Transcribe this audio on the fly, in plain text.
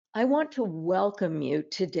I want to welcome you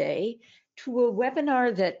today to a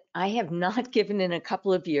webinar that I have not given in a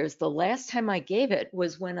couple of years. The last time I gave it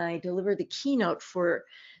was when I delivered the keynote for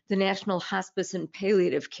the National Hospice and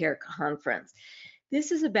Palliative Care Conference.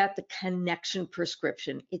 This is about the connection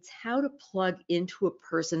prescription. It's how to plug into a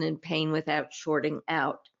person in pain without shorting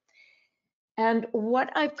out. And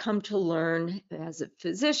what I've come to learn as a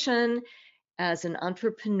physician, as an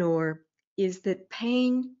entrepreneur, is that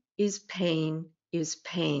pain is pain is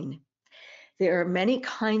pain. There are many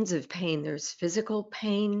kinds of pain. There's physical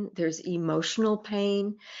pain, there's emotional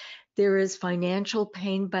pain, there is financial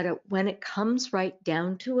pain, but when it comes right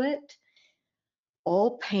down to it,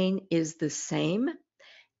 all pain is the same.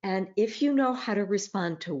 And if you know how to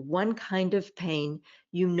respond to one kind of pain,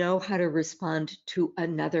 you know how to respond to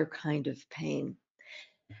another kind of pain.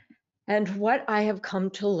 And what I have come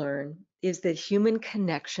to learn is that human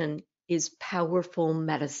connection is powerful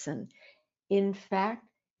medicine. In fact,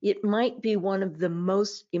 it might be one of the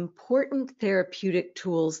most important therapeutic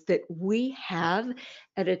tools that we have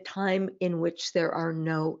at a time in which there are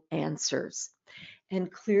no answers.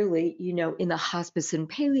 And clearly, in the hospice and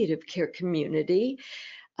palliative care community,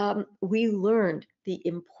 we learned the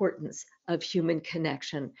importance of human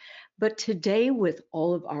connection. But today, with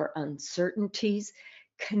all of our uncertainties,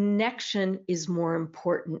 connection is more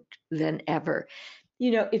important than ever.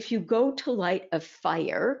 If you go to light a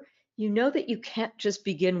fire, you know that you can't just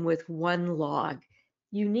begin with one log.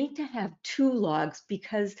 You need to have two logs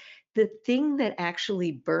because the thing that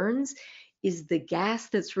actually burns is the gas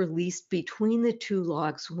that's released between the two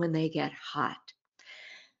logs when they get hot.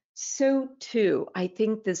 So, too, I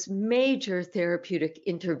think this major therapeutic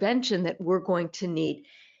intervention that we're going to need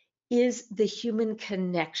is the human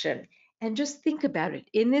connection. And just think about it.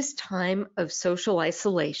 In this time of social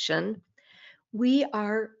isolation, we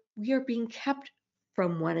are being kept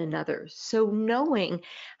from one another. So knowing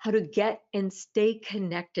how to get and stay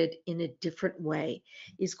connected in a different way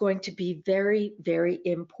is going to be very, very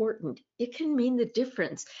important. It can mean the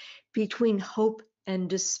difference between hope and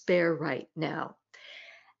despair right now.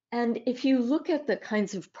 And if you look at the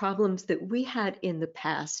kinds of problems that we had in the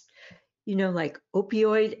past, like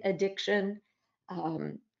opioid addiction,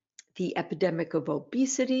 um, the epidemic of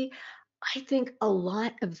obesity, I think a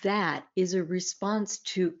lot of that is a response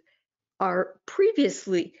to our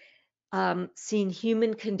previously seen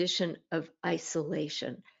human condition of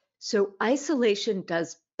isolation. So isolation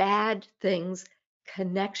does bad things,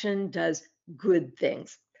 connection does good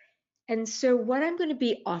things. And so what I'm going to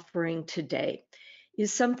be offering today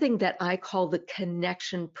is something that I call the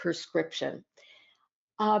connection prescription.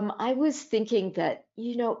 I was thinking that,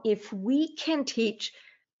 if we can teach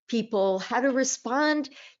people how to respond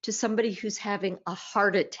to somebody who's having a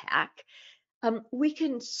heart attack, we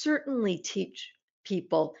can certainly teach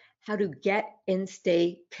people how to get and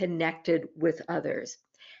stay connected with others.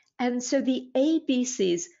 And so the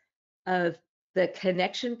ABCs of the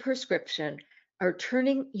connection prescription are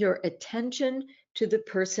turning your attention to the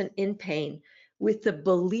person in pain with the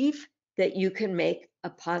belief that you can make a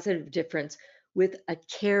positive difference with a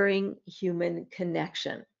caring human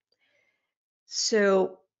connection.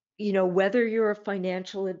 So, whether you're a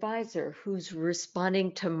financial advisor who's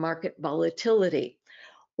responding to market volatility,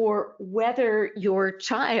 or whether your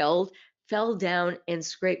child fell down and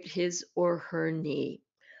scraped his or her knee,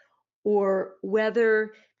 or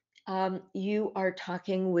whether you are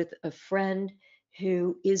talking with a friend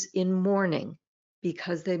who is in mourning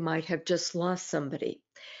because they might have just lost somebody.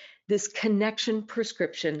 This connection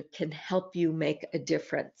prescription can help you make a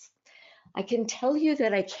difference. I can tell you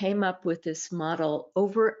that I came up with this model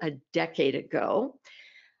over a decade ago.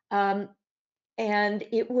 Um, and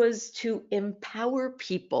it was to empower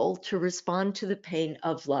people to respond to the pain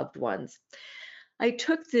of loved ones. I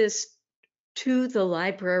took this to the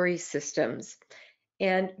library systems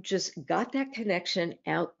and just got that connection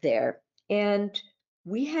out there. And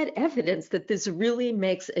we had evidence that this really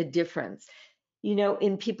makes a difference.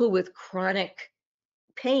 In people with chronic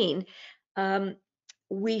pain, um,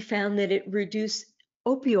 we found that it reduced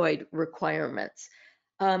opioid requirements.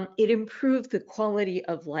 It improved the quality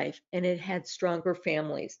of life and it had stronger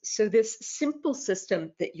families. So this simple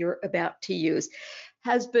system that you're about to use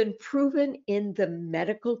has been proven in the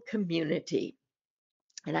medical community.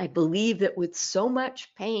 And I believe that with so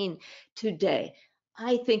much pain today,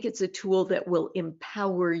 I think it's a tool that will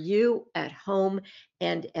empower you at home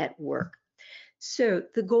and at work. So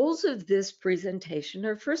the goals of this presentation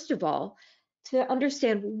are, first of all, to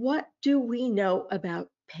understand what do we know about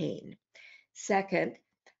pain? Second,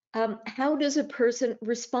 how does a person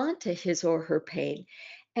respond to his or her pain?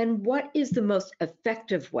 And what is the most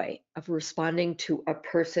effective way of responding to a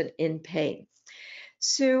person in pain?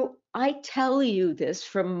 So I tell you this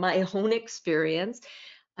from my own experience.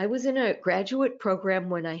 I was in a graduate program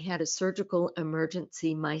when I had a surgical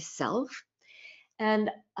emergency myself, and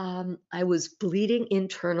I was bleeding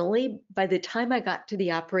internally. By the time I got to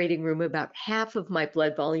the operating room, about half of my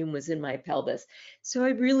blood volume was in my pelvis. So I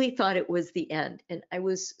really thought it was the end. And I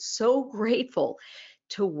was so grateful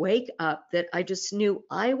to wake up that I just knew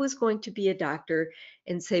I was going to be a doctor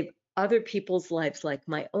and save other people's lives like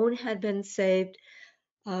my own had been saved.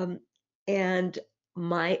 Um, and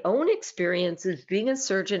my own experience is being a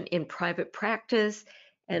surgeon in private practice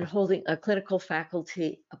and holding a clinical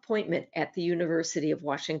faculty appointment at the University of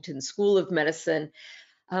Washington School of Medicine.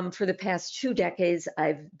 For the past 2 decades,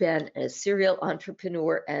 I've been a serial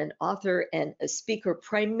entrepreneur and author and a speaker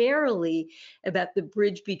primarily about the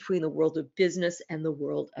bridge between the world of business and the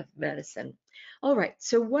world of medicine. All right,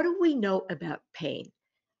 so what do we know about pain?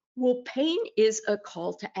 Well, pain is a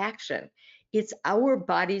call to action. It's our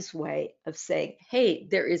body's way of saying, hey,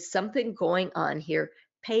 there is something going on here.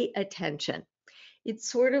 Pay attention. It's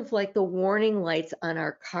sort of like the warning lights on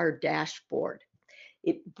our car dashboard.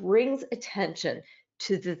 It brings attention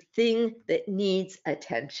to the thing that needs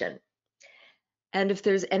attention. And if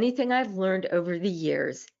there's anything I've learned over the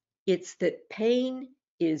years, it's that pain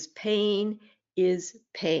is pain is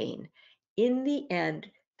pain. In the end,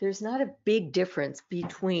 there's not a big difference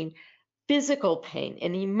between physical pain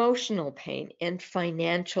and emotional pain and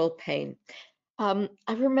financial pain. I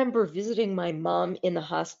remember visiting my mom in the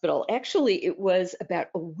hospital. Actually, it was about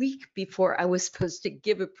a week before I was supposed to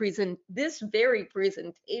give this very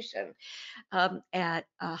presentation at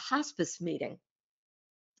a hospice meeting.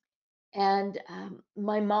 And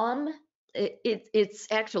my mom, it's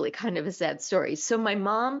actually kind of a sad story. So my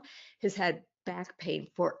mom has had back pain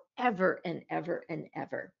forever and ever and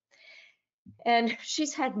ever. And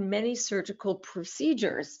she's had many surgical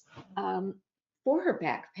procedures for her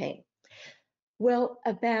back pain. Well,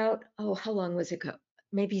 about, oh, how long was it ago?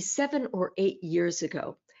 Maybe 7 or 8 years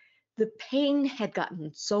ago, the pain had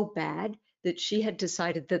gotten so bad that she had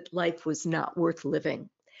decided that life was not worth living.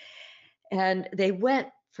 And they went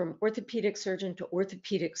from orthopedic surgeon to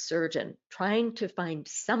orthopedic surgeon, trying to find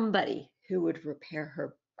somebody who would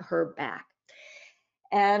repair her back.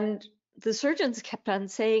 And the surgeons kept on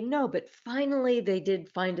saying no, but finally they did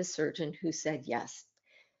find a surgeon who said yes.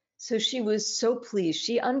 So she was so pleased.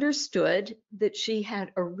 She understood that she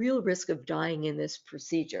had a real risk of dying in this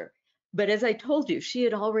procedure. But as I told you, she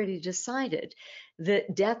had already decided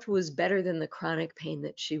that death was better than the chronic pain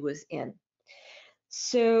that she was in.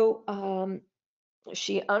 So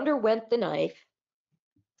she underwent the knife,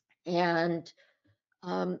 and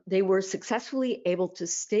they were successfully able to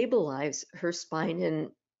stabilize her spine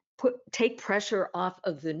and take pressure off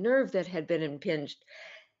of the nerve that had been impinged.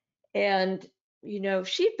 And,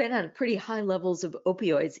 she'd been on pretty high levels of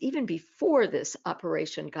opioids even before this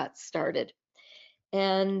operation got started.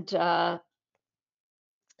 And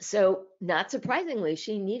so, not surprisingly,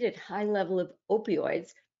 she needed high level of opioids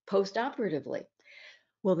post-operatively.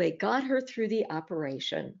 Well, they got her through the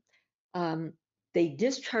operation. They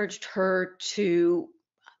discharged her to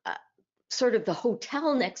uh, sort of the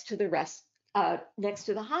hotel next to the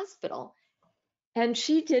hospital. And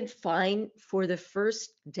she did fine for the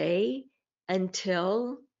first day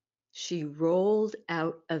until she rolled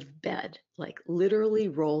out of bed, like literally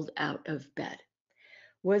rolled out of bed,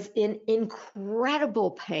 was in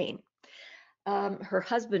incredible pain. Her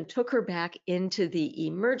husband took her back into the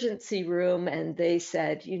emergency room and they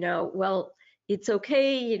said, well, it's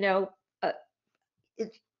okay, uh,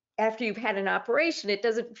 it, after you've had an operation, it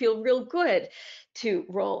doesn't feel real good to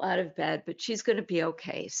roll out of bed, but she's going to be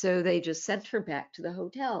okay. So they just sent her back to the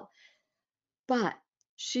hotel. But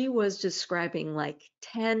she was describing like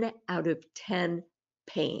 10 out of 10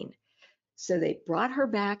 pain. So they brought her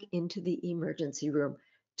back into the emergency room,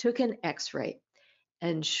 took an x-ray,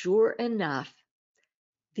 and sure enough,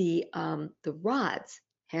 the rods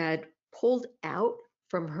had pulled out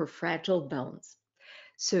from her fragile bones.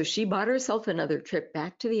 So she bought herself another trip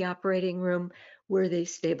back to the operating room where they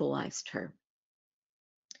stabilized her.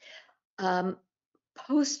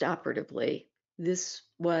 Post-operatively, this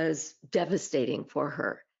was devastating for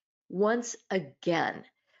her. Once again,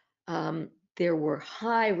 there were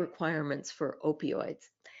high requirements for opioids.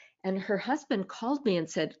 And her husband called me and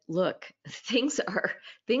said, look, things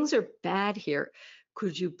are bad here.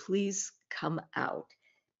 Could you please come out?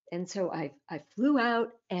 And so I flew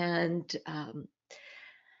out and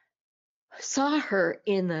saw her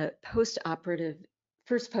in the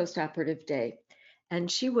first post-operative day, and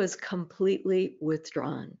she was completely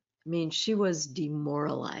withdrawn. I mean, she was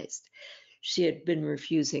demoralized. She had been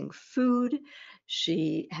refusing food.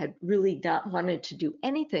 She had really not wanted to do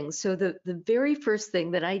anything. So the very first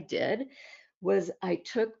thing that I did was I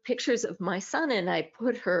took pictures of my son and I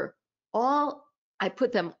put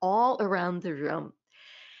them all around the room.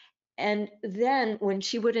 And then when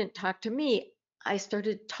she wouldn't talk to me, I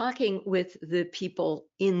started talking with the people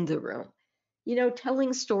in the room,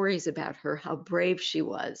 telling stories about her, how brave she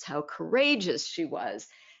was, how courageous she was,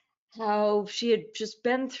 how she had just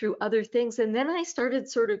been through other things. And then I started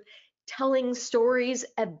sort of telling stories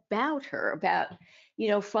about her, about,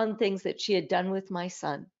 fun things that she had done with my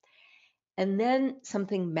son. And then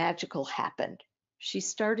something magical happened. She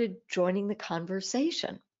started joining the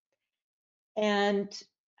conversation. And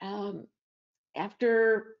um,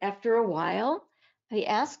 after a while, I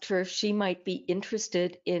asked her if she might be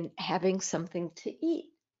interested in having something to eat.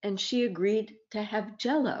 And she agreed to have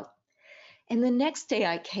Jello. And the next day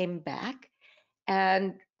I came back,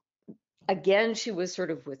 and again, she was sort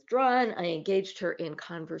of withdrawn. I engaged her in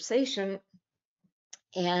conversation,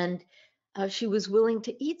 and she was willing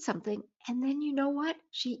to eat something. And then, you know what?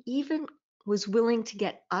 She even was willing to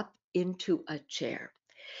get up into a chair.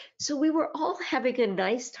 So we were all having a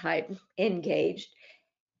nice time engaged.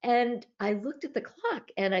 And I looked at the clock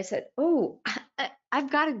and I said, "Oh, I've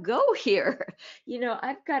got to go here.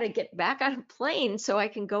 I've got to get back on a plane so I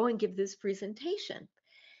can go and give this presentation."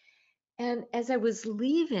 And as I was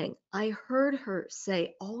leaving, I heard her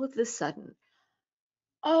say all of a sudden,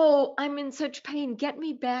 "Oh, I'm in such pain. Get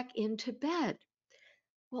me back into bed."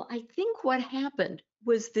 Well, I think what happened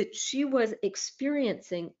was that she was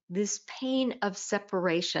experiencing this pain of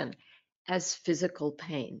separation as physical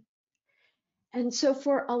pain. And so,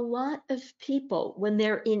 for a lot of people, when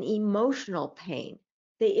they're in emotional pain,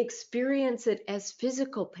 they experience it as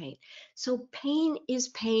physical pain. So, pain is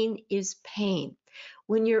pain is pain.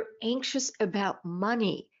 When you're anxious about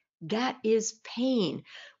money, that is pain.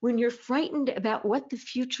 When you're frightened about what the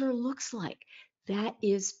future looks like, that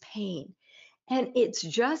is pain. And it's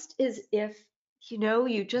just as if,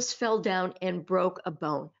 you just fell down and broke a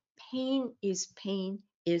bone. Pain is pain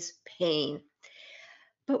is pain.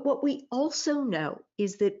 But what we also know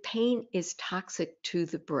is that pain is toxic to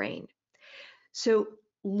the brain. So,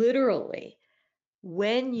 literally,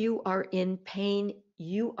 when you are in pain,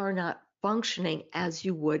 you are not functioning as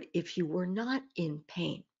you would if you were not in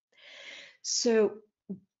pain. So,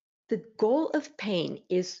 the goal of pain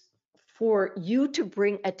is for you to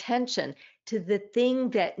bring attention to the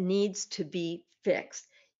thing that needs to be fixed.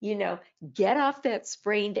 Get off that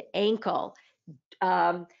sprained ankle.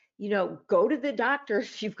 Um, go to the doctor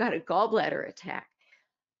if you've got a gallbladder attack.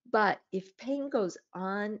 But if pain goes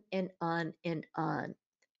on and on and on,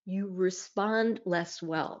 you respond less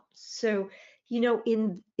well. So,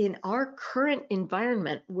 in our current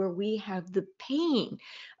environment where we have the pain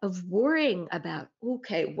of worrying about,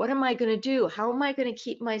 okay, what am I going to do? How am I going to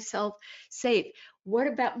keep myself safe? What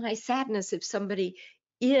about my sadness if somebody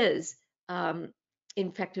is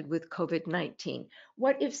infected with COVID-19?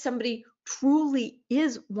 What if somebody truly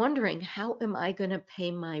is wondering, how am I going to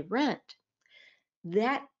pay my rent?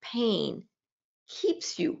 That pain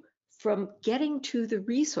keeps you from getting to the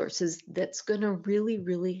resources that's going to really,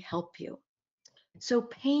 really help you. So,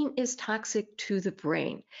 pain is toxic to the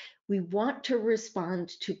brain. We want to respond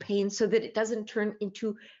to pain so that it doesn't turn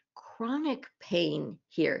into chronic pain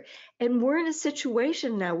here. And we're in a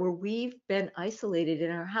situation now where we've been isolated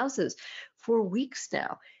in our houses for weeks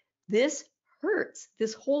now. This hurts.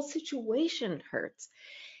 This whole situation hurts.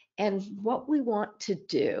 And what we want to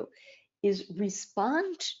do is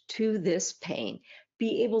respond to this pain,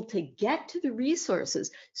 be able to get to the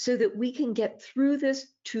resources so that we can get through this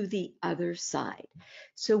to the other side.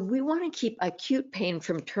 So we want to keep acute pain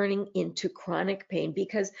from turning into chronic pain,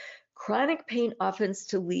 because chronic pain often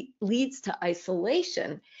leads to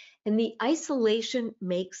isolation, and the isolation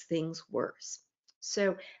makes things worse.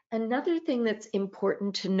 So another thing that's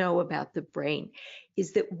important to know about the brain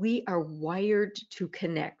is that we are wired to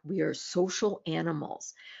connect. We are social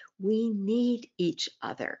animals. We need each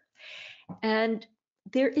other. And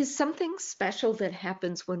there is something special that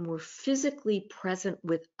happens when we're physically present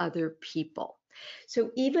with other people.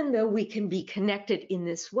 So even though we can be connected in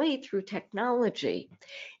this way through technology,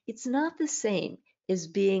 it's not the same as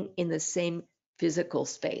being in the same physical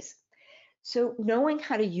space. So knowing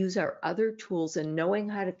how to use our other tools and knowing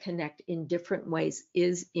how to connect in different ways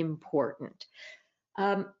is important.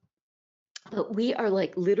 But we are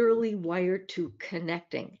like literally wired to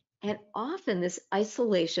connecting. And often this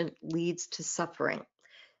isolation leads to suffering.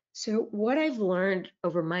 So what I've learned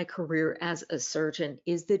over my career as a surgeon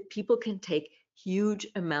is that people can take huge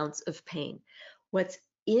amounts of pain. What's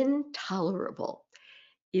intolerable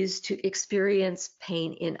is to experience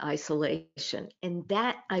pain in isolation. And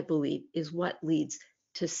that, I believe, is what leads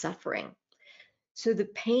to suffering. So the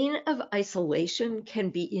pain of isolation can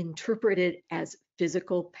be interpreted as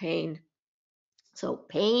physical pain. So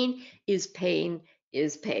pain is pain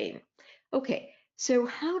is pain. Okay, so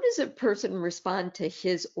how does a person respond to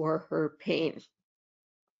his or her pain?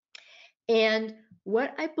 And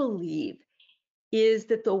what I believe is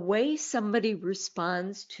that the way somebody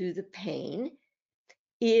responds to the pain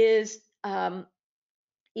is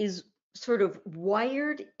is sort of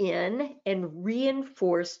wired in and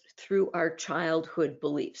reinforced through our childhood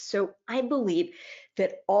beliefs. So I believe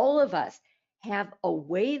that all of us have a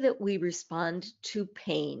way that we respond to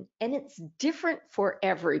pain, and it's different for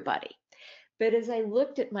everybody. But as I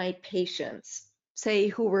looked at my patients, say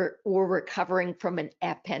who were recovering from an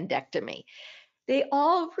appendectomy, they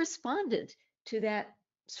all responded to that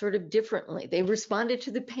sort of differently. They responded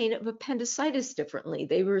to the pain of appendicitis differently.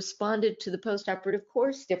 They responded to the postoperative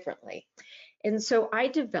course differently. And so I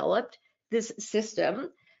developed this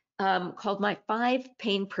system called my 5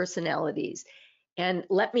 pain personalities. And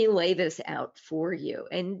let me lay this out for you.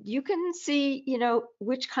 And you can see,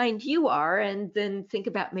 which kind you are, and then think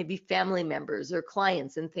about maybe family members or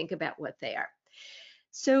clients and think about what they are.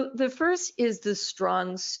 So the first is the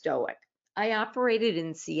strong stoic. I operated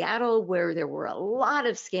in Seattle where there were a lot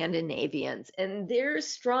of Scandinavians, and there's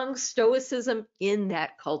strong stoicism in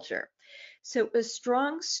that culture. So a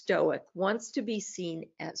strong stoic wants to be seen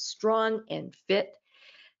as strong and fit.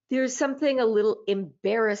 There's something a little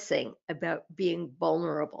embarrassing about being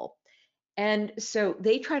vulnerable. And so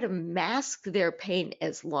they try to mask their pain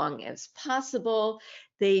as long as possible.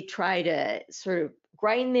 They try to sort of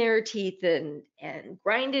grind their teeth and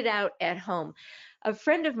grind it out at home. A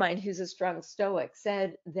friend of mine who's a strong stoic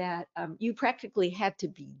said that you practically had to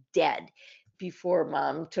be dead before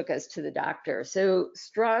mom took us to the doctor. So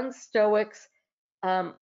strong stoics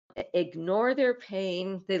um, ignore their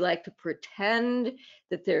pain. They like to pretend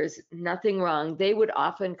that there's nothing wrong. They would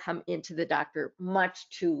often come into the doctor much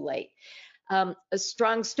too late. A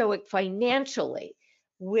strong stoic financially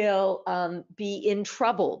will be in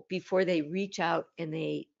trouble before they reach out and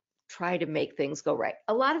they try to make things go right.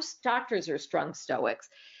 A lot of doctors are strong stoics,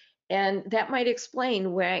 and that might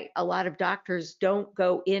explain why a lot of doctors don't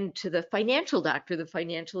go into the financial doctor, the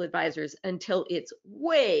financial advisors, until it's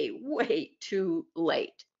way, way too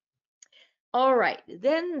late. All right,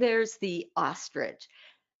 then there's the ostrich.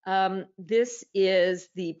 This is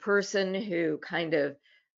the person who kind of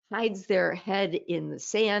hides their head in the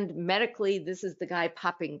sand. Medically, this is the guy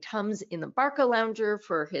popping Tums in the Barca Lounger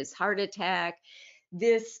for his heart attack.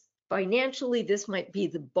 This financially, this might be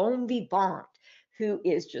the bon vivant who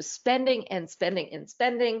is just spending and spending and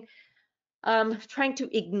spending, trying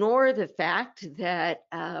to ignore the fact that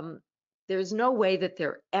there's no way that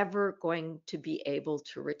they're ever going to be able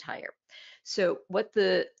to retire. So what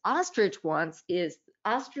the ostrich wants is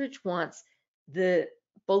ostrich wants the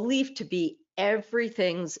belief to be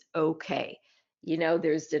everything's okay.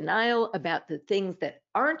 There's denial about the things that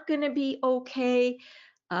aren't going to be okay.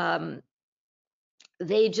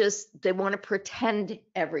 They want to pretend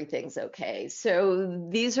everything's okay. So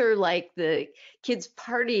these are like the kids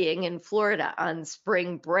partying in Florida on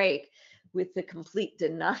spring break with the complete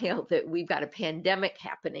denial that we've got a pandemic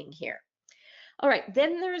happening here. All right,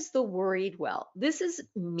 then there's the worried well. This is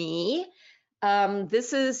me.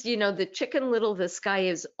 This is, the Chicken Little, the sky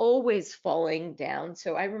is always falling down.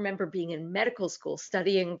 So I remember being in medical school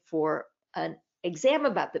studying for an exam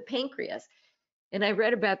about the pancreas. And I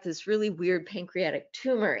read about this really weird pancreatic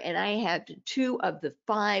tumor, and I had 2 of the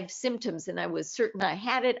 5 symptoms, and I was certain I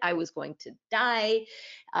had it. I was going to die.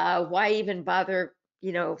 Why even bother,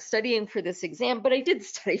 studying for this exam? But I did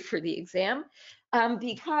study for the exam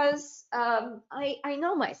because I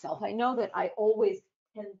know myself. I know that I always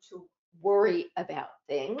tend to worry about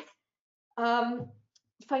things.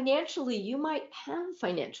 Financially, you might have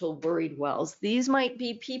financial worried wells. These might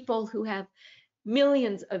be people who have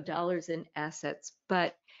millions of dollars in assets,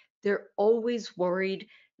 but they're always worried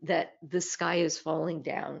that the sky is falling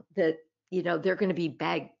down, that they're going to be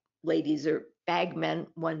bag ladies or bag men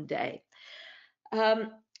one day.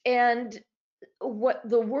 And what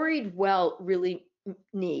the worried well really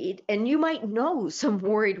need, and you might know some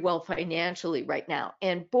worried well financially right now,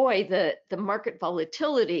 and boy, the market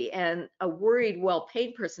volatility and a worried well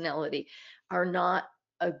paid personality are not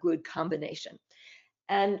a good combination.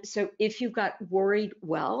 And so if you've got worried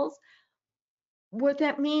wells, what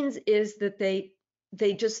that means is that they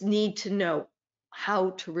just need to know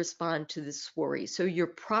how to respond to this worry. So you're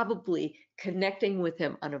probably connecting with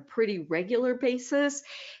them on a pretty regular basis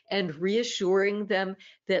and reassuring them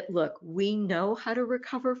that, look, we know how to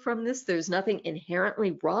recover from this. There's nothing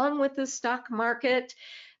inherently wrong with the stock market.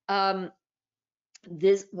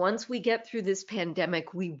 Once we get through this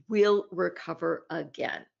pandemic, we will recover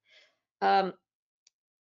again. Then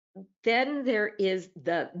there is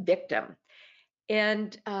the victim.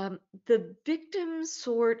 And the victim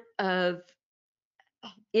sort of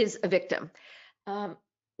is a victim.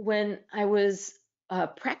 When I was a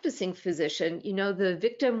practicing physician, the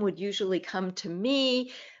victim would usually come to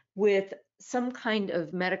me with some kind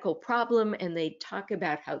of medical problem, and they'd talk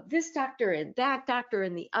about how this doctor and that doctor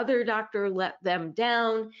and the other doctor let them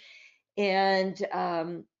down. And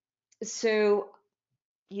so,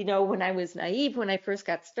 when I was naive, when I first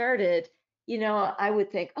got started, I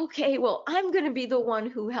would think, okay, well, I'm going to be the one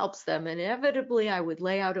who helps them. And inevitably, I would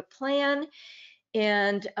lay out a plan,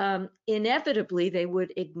 and inevitably, they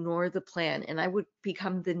would ignore the plan, and I would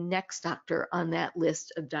become the next doctor on that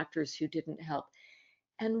list of doctors who didn't help.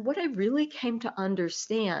 And what I really came to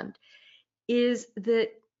understand is that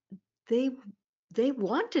they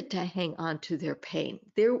wanted to hang on to their pain.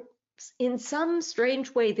 In some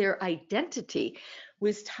strange way, their identity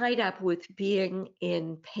was tied up with being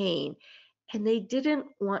in pain, and they didn't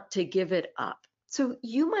want to give it up. So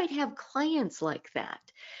you might have clients like that.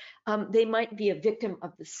 They might be a victim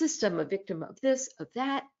of the system, a victim of this, of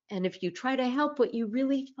that. And if you try to help, what you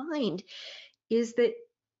really find is that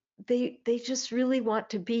they just really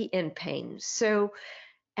want to be in pain. So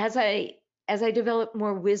as I developed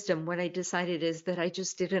more wisdom, what I decided is that I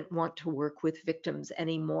just didn't want to work with victims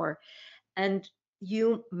anymore. And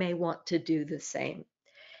you may want to do the same.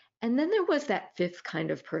 And then there was that fifth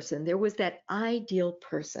kind of person. There was that ideal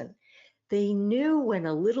person. They knew when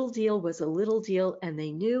a little deal was a little deal, and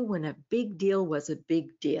they knew when a big deal was a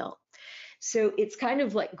big deal. So it's kind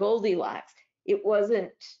of like Goldilocks. It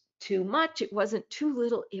wasn't too much, it wasn't too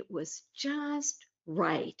little, it was just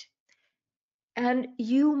right. And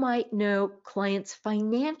you might know clients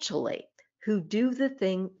financially who do the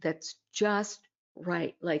thing that's just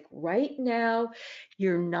right. Like right now,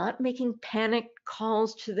 you're not making panic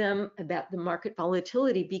calls to them about the market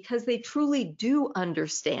volatility because they truly do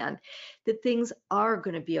understand that things are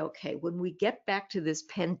going to be okay. When we get back to this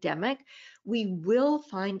pandemic, we will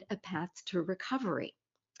find a path to recovery.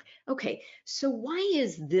 Okay, so why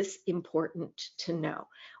is this important to know?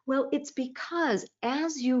 Well, it's because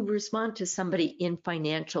as you respond to somebody in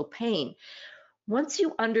financial pain, once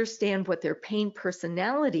you understand what their pain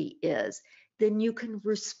personality is, then you can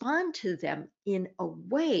respond to them in a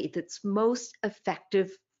way that's most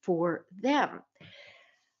effective for them.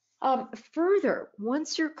 Further,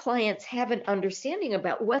 once your clients have an understanding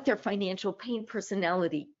about what their financial pain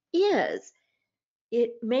personality is,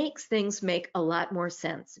 it makes things make a lot more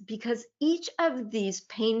sense because each of these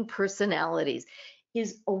pain personalities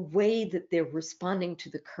is a way that they're responding to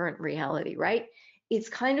the current reality, right? It's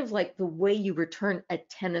kind of like the way you return a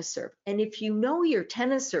tennis serve. And if you know your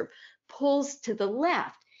tennis serve pulls to the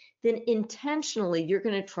left, then intentionally you're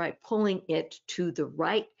going to try pulling it to the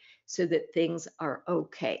right so that things are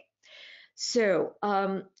okay. So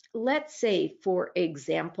let's say, for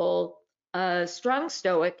example, a strong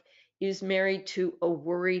stoic is married to a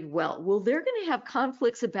worried well. Well, they're going to have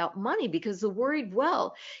conflicts about money because the worried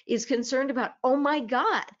well is concerned about, oh my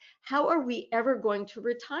God, how are we ever going to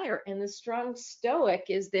retire? And the strong stoic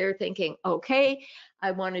is there thinking, okay, I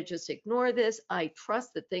want to just ignore this. I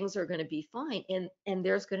trust that things are going to be fine. And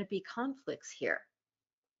there's going to be conflicts here.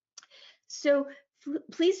 So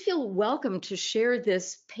please feel welcome to share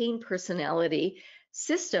this pain personality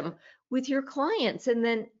system with your clients, and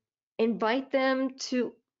then invite them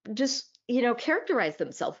to just characterize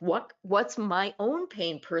themselves. What's my own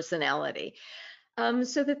pain personality,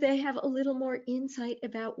 so that they have a little more insight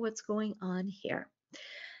about what's going on here.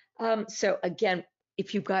 So again,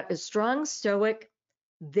 if you've got a strong stoic,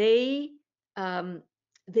 they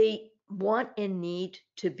want and need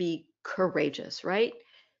to be courageous, right?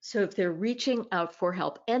 So if they're reaching out for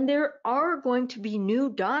help, and there are going to be new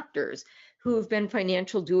doctors who have been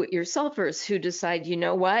financial do-it-yourselfers who decide, you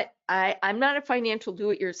know what, I'm not a financial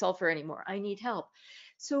do-it-yourselfer anymore. I need help.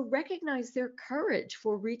 So recognize their courage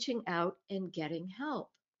for reaching out and getting help.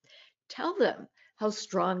 Tell them how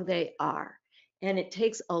strong they are. And it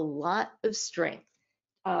takes a lot of strength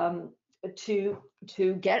to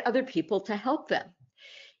get other people to help them.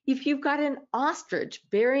 If you've got an ostrich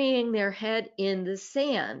burying their head in the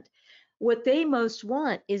sand, what they most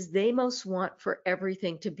want is they most want for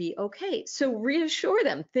everything to be okay. So reassure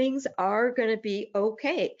them, things are going to be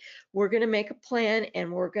okay. We're going to make a plan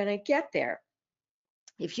and we're going to get there.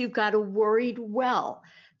 If you've got a worried well,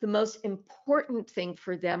 the most important thing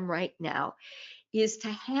for them right now is to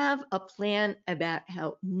have a plan about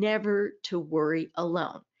how never to worry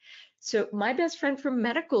alone. So my best friend from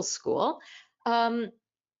medical school, um,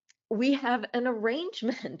 we have an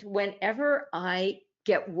arrangement whenever I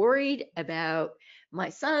get worried about my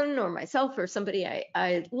son or myself or somebody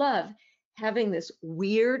I love having this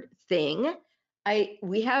weird thing.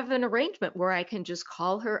 We have an arrangement where I can just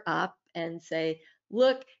call her up and say,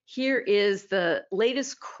 look, here is the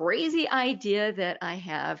latest crazy idea that I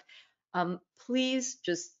have. Please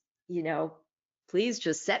just, you know, please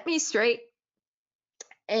just set me straight.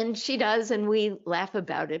 And she does, and we laugh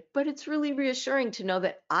about it. But it's really reassuring to know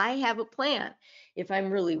that I have a plan. If I'm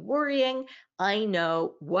really worrying, I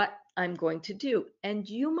know what I'm going to do. And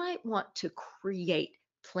you might want to create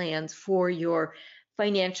plans for your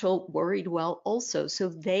financial worried well also, so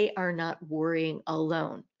they are not worrying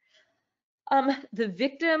alone. The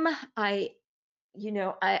victim, I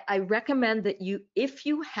recommend that if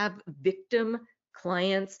you have victim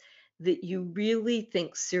clients, that you really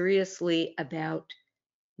think seriously about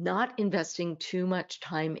not investing too much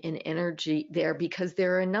time and energy there, because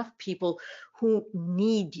there are enough people who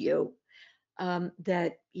need you,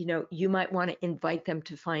 that you might want to invite them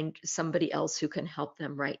to find somebody else who can help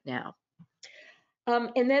them right now.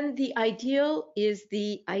 And then the ideal is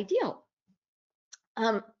the ideal.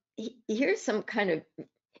 Here's some kind of,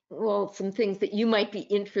 well, some things that you might be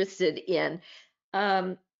interested in.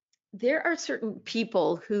 Um, there are certain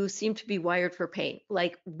people who seem to be wired for pain,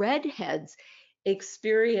 like redheads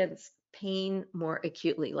experience pain more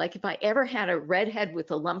acutely. Like if I ever had a redhead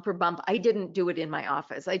with a lump or bump, I didn't do it in my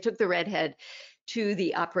office. I took the redhead to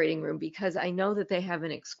the operating room because I know that they have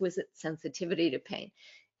an exquisite sensitivity to pain.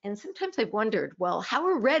 And sometimes I've wondered, well, how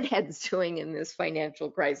are redheads doing in this financial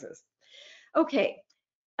crisis? Okay,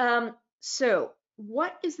 so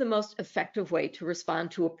what is the most effective way to respond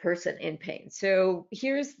to a person in pain? So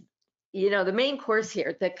here's, the main course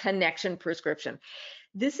here, the Connection Prescription.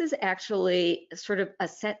 This is actually sort of a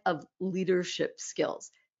set of leadership skills.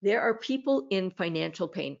 There are people in financial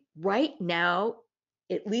pain right now,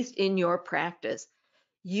 at least in your practice.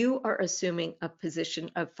 You are assuming a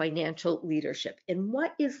position of financial leadership. And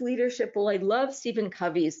what is leadership? Well, I love Stephen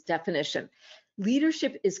Covey's definition.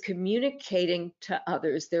 Leadership is communicating to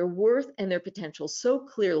others their worth and their potential so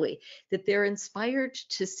clearly that they're inspired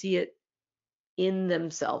to see it in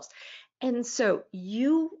themselves. And so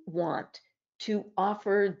you want to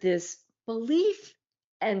offer this belief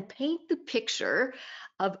and paint the picture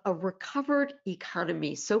of a recovered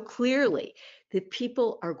economy so clearly that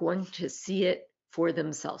people are going to see it for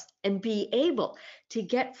themselves and be able to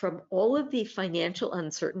get from all of the financial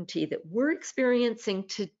uncertainty that we're experiencing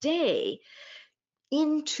today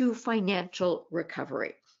into financial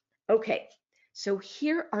recovery. Okay, so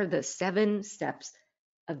here are the 7 steps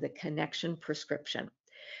of the Connection Prescription.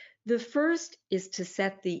 The first is to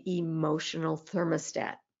set the emotional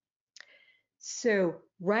thermostat. So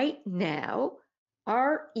right now,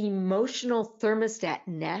 our emotional thermostat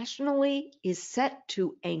nationally is set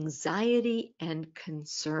to anxiety and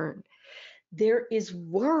concern. There is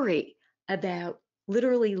worry about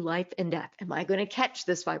literally life and death. Am I going to catch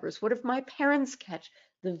this virus? What if my parents catch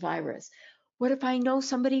the virus? What if I know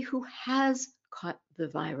somebody who has caught the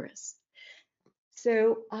virus?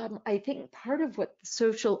 So I think part of what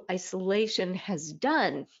social isolation has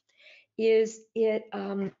done is it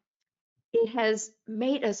has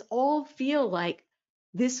made us all feel like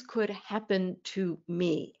this could happen to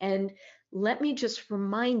me. And let me just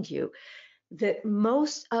remind you that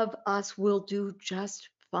most of us will do just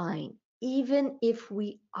fine, even if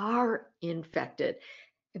we are infected.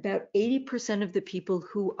 About 80% of the people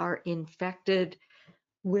who are infected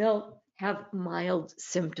will have mild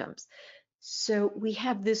symptoms. So we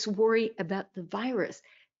have this worry about the virus.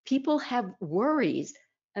 People have worries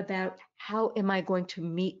about how am I going to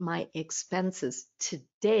meet my expenses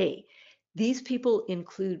today. These people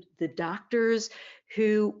include the doctors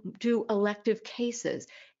who do elective cases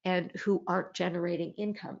and who aren't generating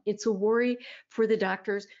income. It's a worry for the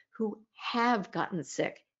doctors who have gotten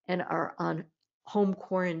sick and are on home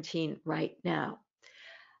quarantine right now.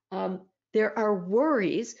 There are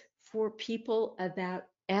worries for people about,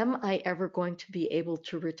 am I ever going to be able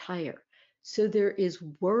to retire? So there is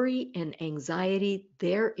worry and anxiety.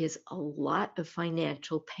 There is a lot of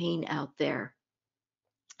financial pain out there.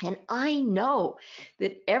 And I know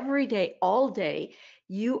that every day, all day,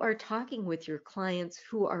 you are talking with your clients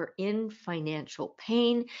who are in financial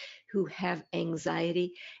pain, who have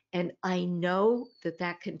anxiety, and I know that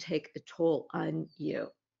that can take a toll on you.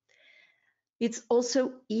 It's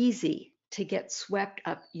also easy to get swept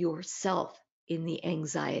up yourself in the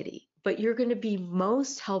anxiety, but you're going to be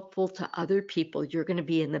most helpful to other people. You're going to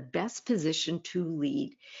be in the best position to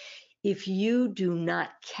lead if you do not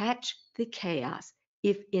catch the chaos,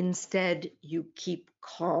 if instead you keep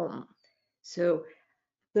calm. So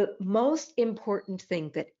the most important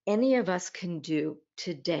thing that any of us can do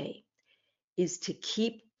today is to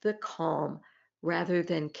keep the calm rather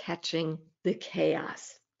than catching the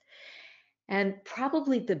chaos. And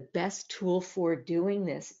probably the best tool for doing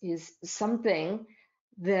this is something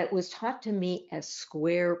that was taught to me as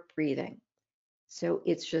square breathing. So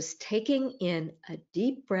it's just taking in a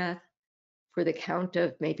deep breath for the count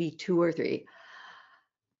of maybe 2 or 3,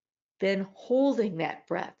 then holding that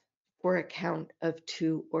breath for a count of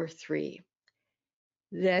 2 or 3,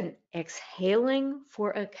 then exhaling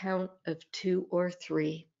for a count of 2 or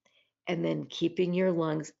 3, and then keeping your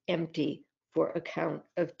lungs empty for a count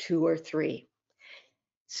of 2 or 3.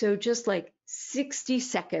 So just like 60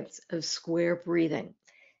 seconds of square breathing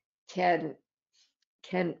can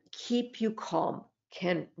keep you calm,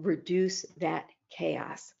 can reduce that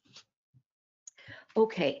chaos.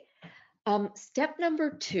 Okay, step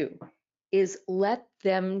number 2 is let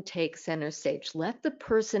them take center stage. Let the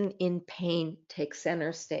person in pain take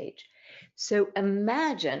center stage. So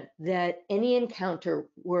imagine that any encounter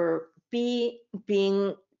were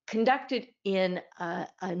being conducted in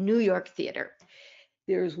a New York theater.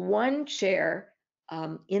 There's one chair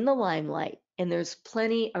in the limelight, and there's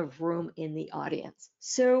plenty of room in the audience.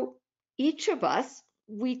 So each of us,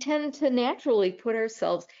 we tend to naturally put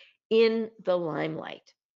ourselves in the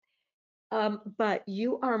limelight. But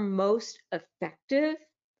you are most effective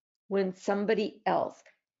when somebody else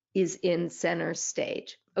is in center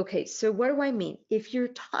stage. Okay, so what do I mean? If you're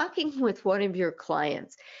talking with one of your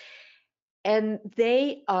clients and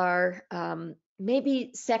they are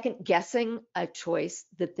maybe second guessing a choice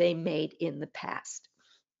that they made in the past,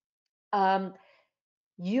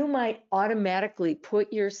 you might automatically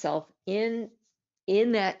put yourself in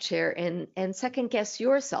that chair and second guess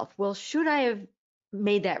yourself. Well, should I have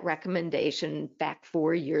made that recommendation back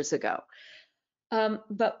 4 years ago?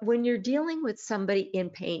 But when you're dealing with somebody in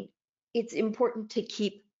pain, it's important to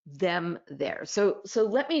keep them there. So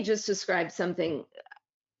let me just describe something,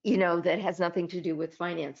 that has nothing to do with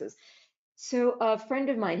finances. So a friend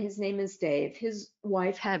of mine, his name is Dave, his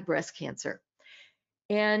wife had breast cancer,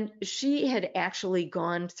 and she had actually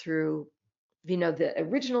gone through, the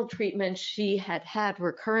original treatment. She had had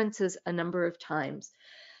recurrences a number of times,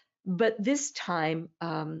 but this time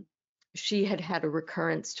she had had a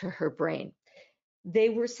recurrence to her brain. They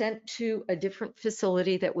were sent to a different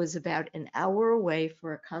facility that was about an hour away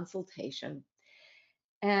for a consultation.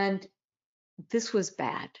 And this was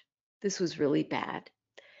bad. This was really bad.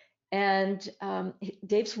 And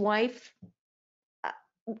Dave's wife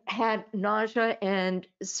had nausea. And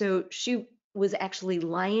so she was actually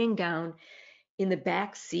lying down in the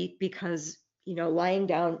back seat because, lying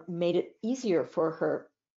down made it easier for her.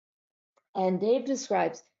 And Dave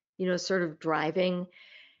describes, sort of driving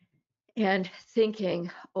and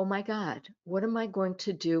thinking, oh my God, what am I going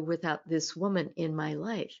to do without this woman in my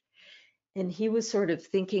life? And he was sort of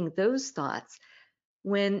thinking those thoughts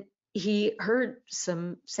when he heard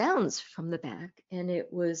some sounds from the back, and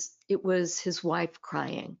it was his wife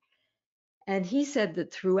crying. And he said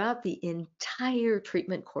that throughout the entire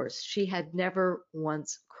treatment course, she had never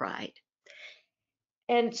once cried.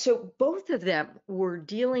 And so both of them were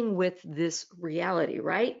dealing with this reality,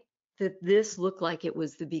 right? That this looked like it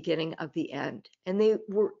was the beginning of the end. And they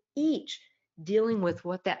were each dealing with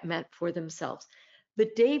what that meant for themselves.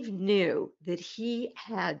 But Dave knew that he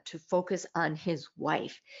had to focus on his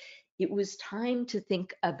wife. It was time to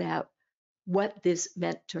think about what this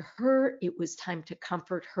meant to her. It was time to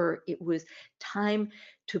comfort her. It was time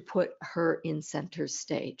to put her in center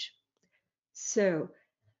stage. So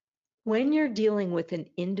when you're dealing with an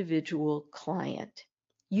individual client,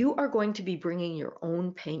 you are going to be bringing your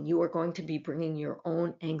own pain. You are going to be bringing your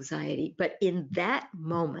own anxiety. But in that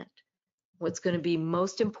moment, what's going to be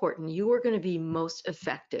most important, you are going to be most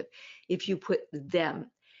effective if you put them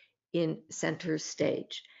in center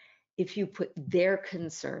stage, if you put their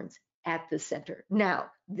concerns at the center. Now,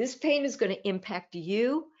 this pain is going to impact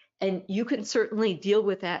you, and you can certainly deal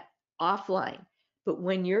with that offline. But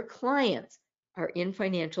when your clients are in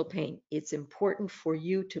financial pain, it's important for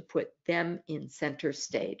you to put them in center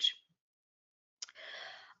stage.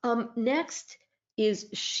 Next is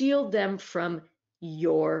shield them from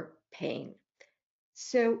your pain.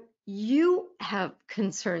 So you have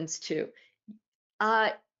concerns too.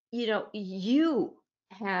 You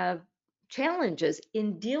have challenges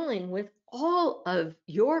in dealing with all of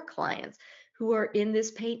your clients who are in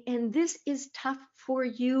this pain, and this is tough for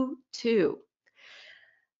you too.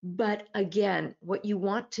 But again, what you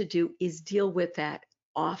want to do is deal with that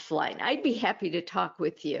offline. I'd be happy to talk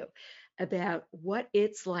with you about what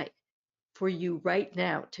it's like for you right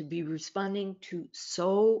now to be responding to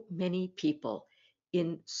so many people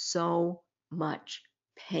in so much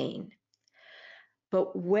pain.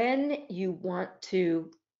 But when you want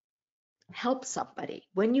to help somebody,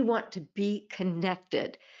 when you want to be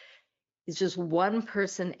connected, it's just one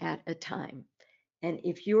person at a time. And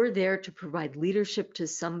if you're there to provide leadership to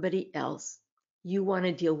somebody else, you want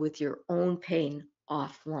to deal with your own pain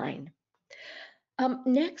offline.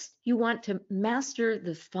 Next, you want to master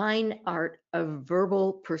the fine art of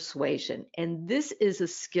verbal persuasion. And this is a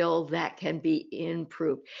skill that can be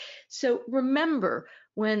improved. So remember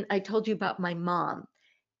when I told you about my mom,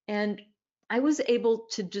 and I was able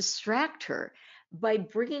to distract her by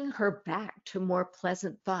bringing her back to more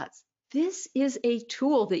pleasant thoughts. This is a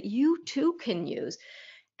tool that you too can use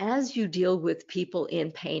as you deal with people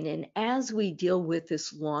in pain and as we deal with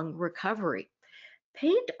this long recovery.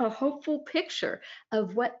 Paint a hopeful picture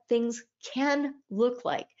of what things can look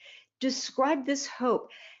like. Describe this hope.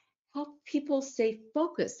 Help people stay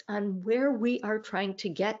focused on where we are trying to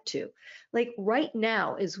get to. Like right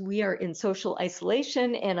now, as we are in social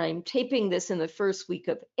isolation, and I'm taping this in the first week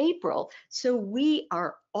of April, so we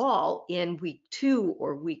are all in week 2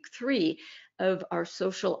 or week 3 of our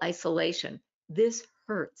social isolation. This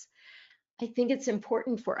hurts. I think it's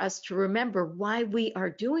important for us to remember why we are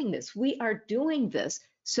doing this. We are doing this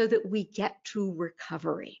so that we get to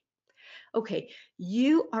recovery. Okay,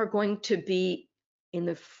 you are going to be in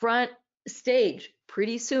the front stage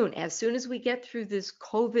pretty soon. As soon as we get through this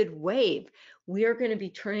COVID wave, we are going to be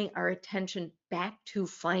turning our attention back to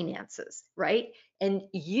finances, right? And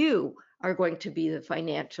you are going to be the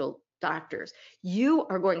financial doctors. You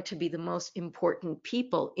are going to be the most important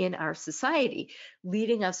people in our society,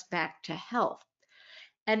 leading us back to health.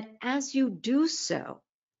 And as you do so,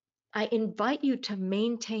 I invite you to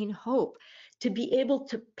maintain hope, to be able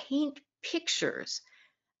to paint pictures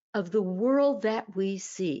of the world that we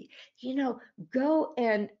see. You know, go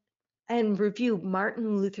and review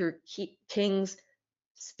Martin Luther King's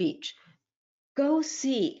speech. Go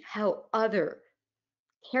see how other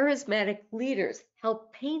charismatic leaders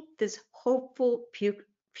help paint this hopeful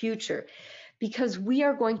future, because we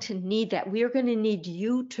are going to need that. We are going to need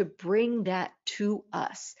you to bring that to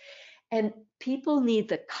us. And people need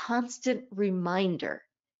the constant reminder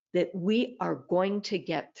that we are going to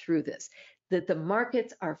get through this, that the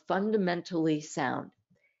markets are fundamentally sound.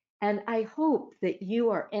 And I hope that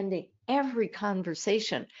you are ending every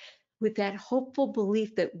conversation with that hopeful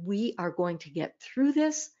belief that we are going to get through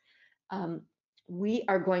this. Um, we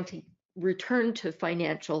are going to return to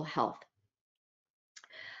financial health.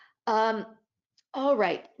 Um, all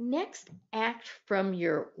right, next, act from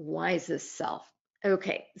your wisest self.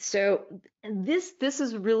 Okay, so this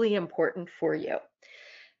is really important for you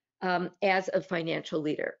as a financial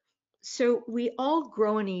leader. So we all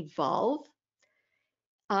grow and evolve,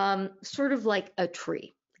 sort of like a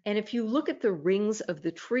tree. And if you look at the rings of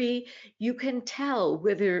the tree, you can tell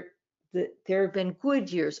whether there have been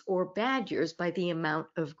good years or bad years by the amount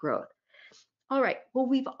of growth. All right, well,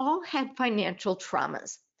 we've all had financial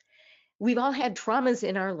traumas. We've all had traumas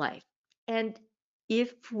in our life. And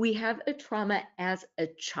if we have a trauma as a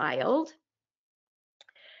child,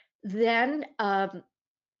 then,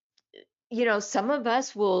 some of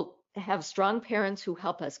us will have strong parents who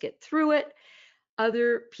help us get through it.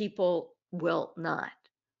 Other people will not.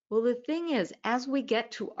 Well, the thing is, as we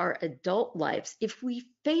get to our adult lives, if we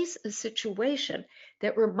face a situation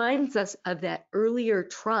that reminds us of that earlier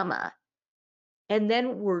trauma, and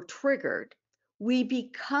then we're triggered, we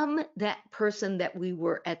become that person that we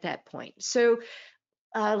were at that point. So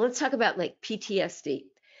let's talk about like PTSD.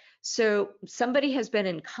 So somebody has been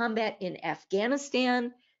in combat in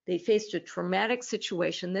Afghanistan, they faced a traumatic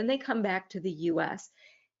situation, then they come back to the US.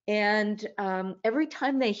 And every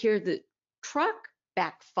time they hear the truck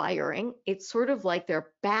backfiring, it's sort of like they're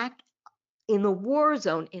back in the war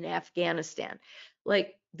zone in Afghanistan.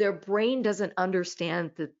 Like their brain doesn't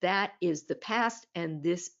understand that that is the past and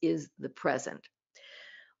this is the present.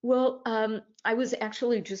 Well, I was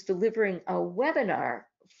actually just delivering a webinar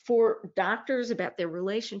for doctors about their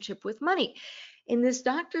relationship with money. And this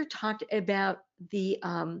doctor talked about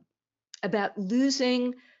about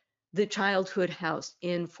losing the childhood house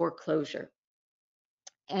in foreclosure.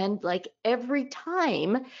 And like every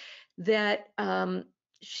time that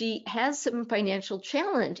she has some financial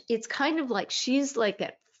challenge, it's kind of like she's like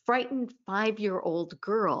a frightened 5-year-old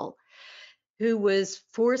girl who was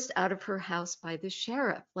forced out of her house by the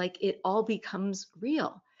sheriff. Like it all becomes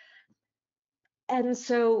real. And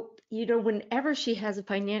so whenever she has a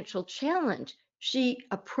financial challenge, she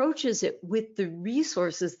approaches it with the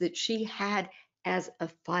resources that she had as a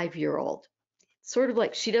 5-year-old. Sort of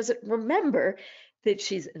like she doesn't remember that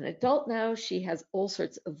she's an adult now. She has all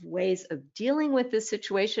sorts of ways of dealing with this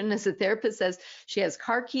situation. As a therapist says, she has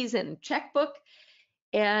car keys and a checkbook,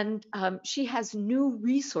 and she has new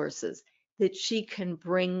resources that she can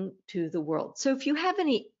bring to the world. So if you have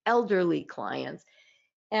any elderly clients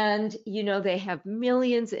and they have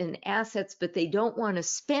millions in assets, but they don't want to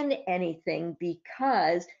spend anything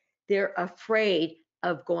because they're afraid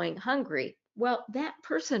of going hungry, well, that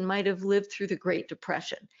person might have lived through the Great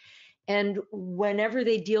Depression. And whenever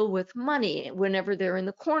they deal with money, whenever they're in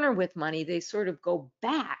the corner with money, they sort of go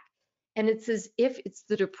back. And it's as if it's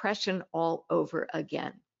the Depression all over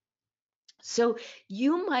again. So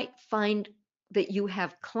you might find that you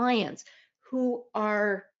have clients who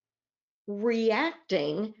are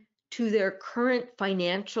reacting to their current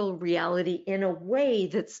financial reality in a way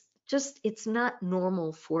that's just, it's not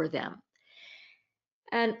normal for them.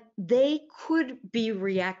 And they could be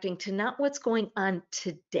reacting to not what's going on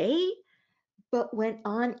today, but went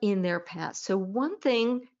on in their past. So one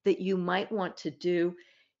thing that you might want to do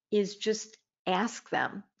is just ask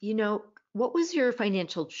them, what was your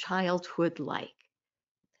financial childhood like?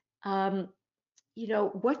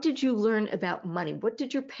 What did you learn about money? What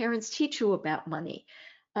did your parents teach you about money?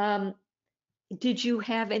 Did you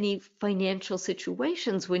have any financial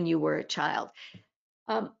situations when you were a child?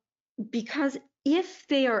 Because if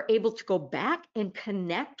they are able to go back and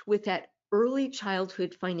connect with that early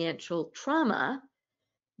childhood financial trauma,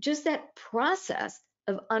 just that process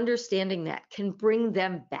of understanding that can bring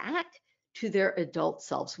them back to their adult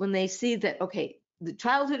selves when they see that, okay, the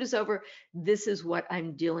childhood is over, this is what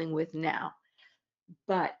I'm dealing with now.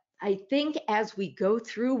 But I think as we go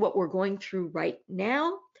through what we're going through right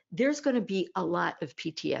now, there's going to be a lot of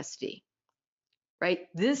PTSD, right?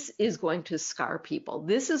 This is going to scar people.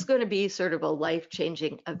 This is going to be sort of a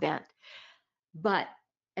life-changing event. But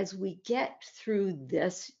as we get through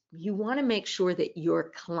this, you want to make sure that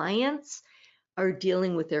your clients are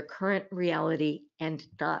dealing with their current reality and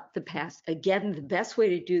not the past. Again, the best way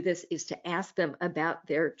to do this is to ask them about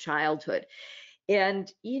their childhood.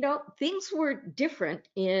 And, things were different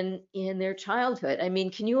in their childhood. I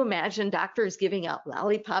mean, can you imagine doctors giving out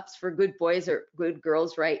lollipops for good boys or good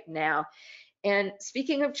girls right now? And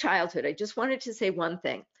speaking of childhood, I just wanted to say one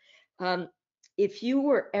thing. If you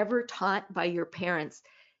were ever taught by your parents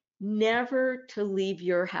never to leave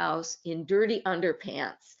your house in dirty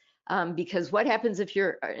underpants, because what happens if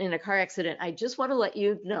you're in a car accident? I just want to let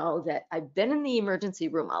you know that I've been in the emergency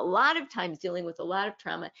room a lot of times dealing with a lot of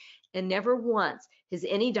trauma, and never once has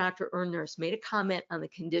any doctor or nurse made a comment on the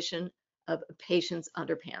condition of a patient's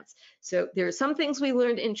underpants. So there are some things we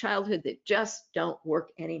learned in childhood that just don't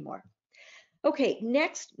work anymore. Okay,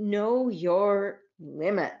 next, know your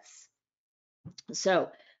limits. So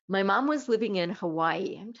my mom was living in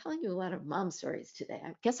Hawaii. I'm telling you a lot of mom stories today.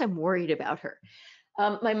 I guess I'm worried about her.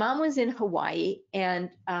 My mom was in Hawaii, and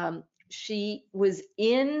she was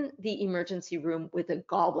in the emergency room with a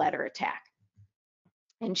gallbladder attack.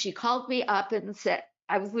 And she called me up and said,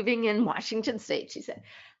 I was living in Washington State. She said,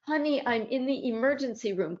 honey, I'm in the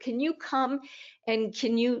emergency room. Can you come and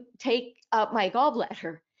can you take out my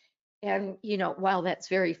gallbladder? And, while that's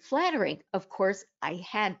very flattering, of course, I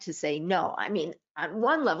had to say no. I mean, on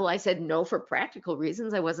one level, I said no for practical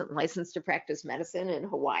reasons. I wasn't licensed to practice medicine in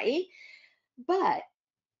Hawaii. But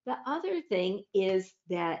the other thing is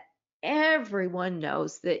that everyone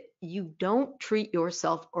knows that you don't treat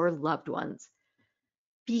yourself or loved ones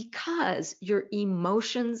because your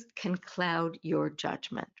emotions can cloud your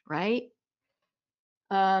judgment, right?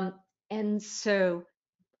 And so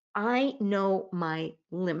I know my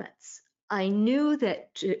limits. I knew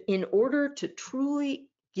that in order to truly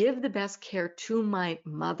give the best care to my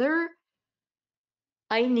mother,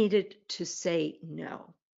 I needed to say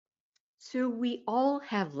no. So we all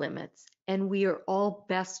have limits, and we are all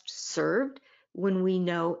best served when we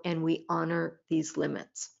know and we honor these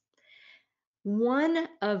limits. One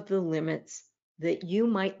of the limits that you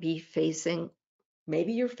might be facing,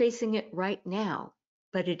 maybe you're facing it right now,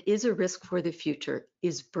 but it is a risk for the future,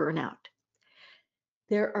 is burnout.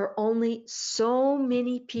 There are only so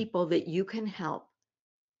many people that you can help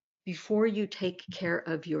before you take care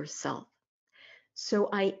of yourself. So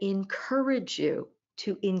I encourage you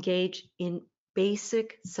to engage in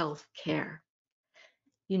basic self-care.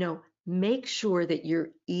 Make sure that you're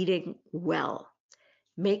eating well.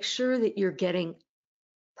 Make sure that you're getting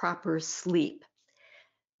proper sleep.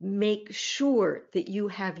 Make sure that you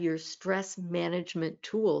have your stress management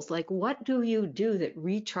tools. Like, what do you do that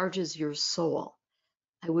recharges your soul?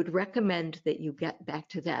 I would recommend that you get back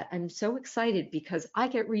to that. I'm so excited because I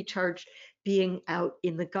get recharged being out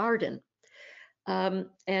in the garden. And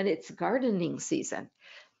it's gardening season.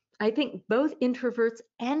 I think both introverts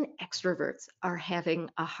and extroverts are having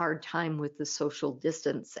a hard time with the social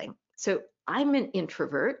distancing. So I'm an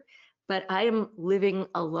introvert, but I am living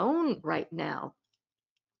alone right now.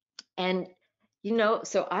 And,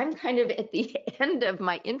 so I'm kind of at the end of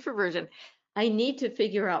my introversion. I need to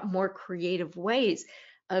figure out more creative ways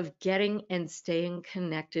of getting and staying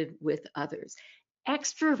connected with others.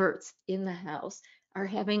 Extroverts in the house are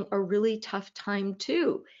having a really tough time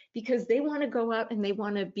too, because they want to go out and they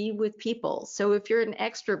want to be with people. So if you're an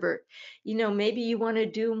extrovert, maybe you want to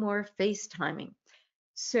do more FaceTiming.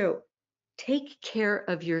 So take care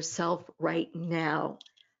of yourself right now.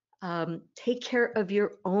 Take care of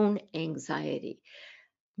your own anxiety.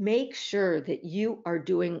 Make sure that you are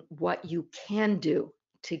doing what you can do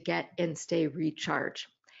to get and stay recharged.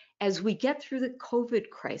 As we get through the COVID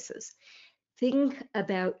crisis, think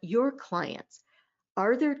about your clients.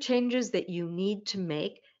 Are there changes that you need to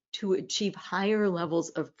make to achieve higher levels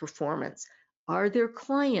of performance? Are there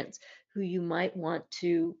clients who you might want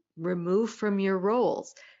to remove from your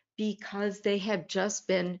roles because they have just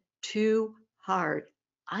been too hard?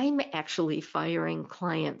 I'm actually firing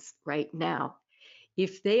clients right now.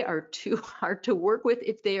 If they are too hard to work with,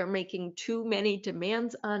 if they are making too many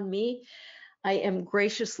demands on me, I am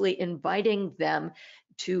graciously inviting them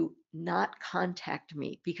to not contact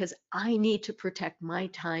me because I need to protect my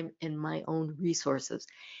time and my own resources.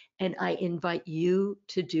 And I invite you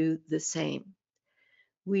to do the same.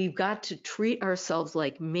 We've got to treat ourselves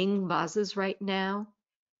like Ming vases right now.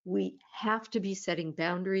 We have to be setting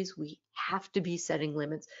boundaries. We have to be setting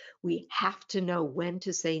limits. We have to know when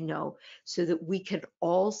to say no so that we can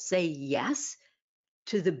all say yes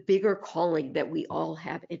to the bigger calling that we all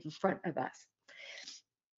have in front of us.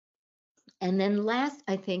 And then last,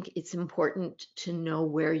 I think it's important to know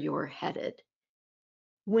where you're headed.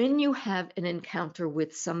 When you have an encounter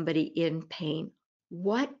with somebody in pain,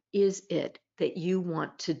 what is it that you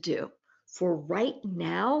want to do? For right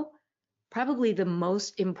now, probably the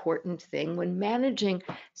most important thing when managing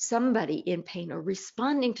somebody in pain or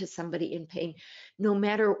responding to somebody in pain, no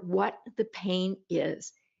matter what the pain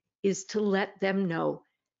is to let them know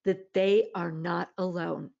that they are not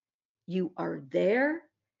alone. You are there.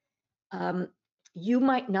 You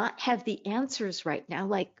might not have the answers right now,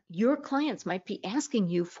 like your clients might be asking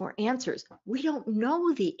you for answers. We don't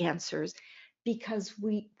know the answers because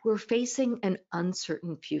we're facing an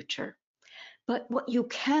uncertain future. But what you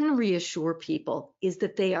can reassure people is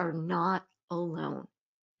that they are not alone.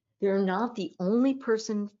 They're not the only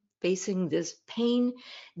person facing this pain.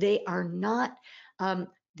 They are not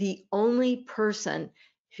the only person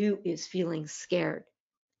who is feeling scared,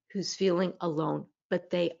 who's feeling alone, but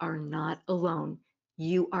they are not alone.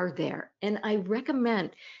 You are there. And I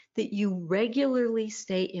recommend that you regularly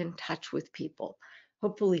stay in touch with people.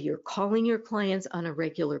 Hopefully you're calling your clients on a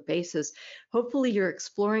regular basis. Hopefully you're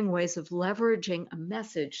exploring ways of leveraging a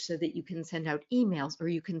message so that you can send out emails or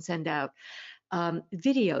you can send out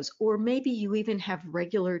videos, or maybe you even have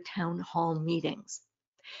regular town hall meetings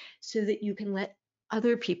so that you can let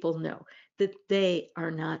other people know that they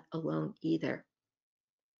are not alone either.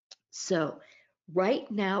 So right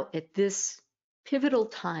now at this pivotal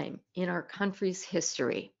time in our country's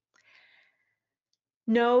history,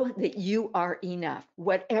 know that you are enough.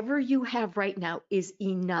 Whatever you have right now is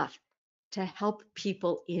enough to help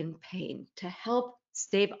people in pain, to help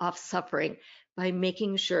stave off suffering by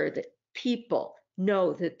making sure that people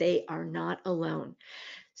know that they are not alone.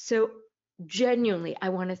 So genuinely, I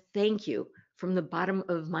want to thank you from the bottom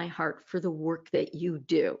of my heart for the work that you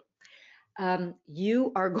do.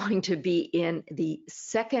 You are going to be in the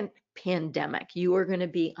second pandemic. You are going to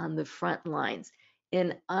be on the front lines.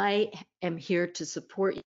 And I am here to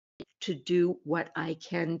support you to do what I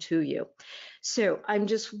can to you. So I'm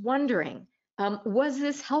just wondering, was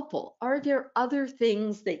this helpful? Are there other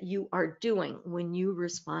things that you are doing when you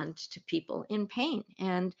respond to people in pain?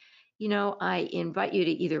 And, I invite you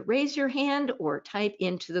to either raise your hand or type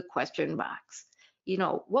into the question box.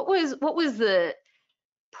 What was the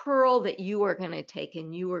pearl that you are going to take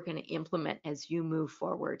and you are going to implement as you move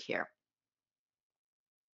forward here?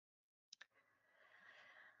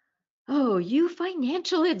 Oh, you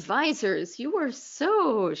financial advisors, you are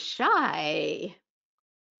so shy.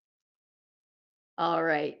 All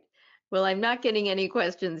right. Well, I'm not getting any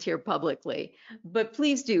questions here publicly, but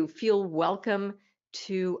please do feel welcome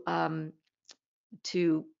to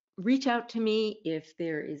reach out to me if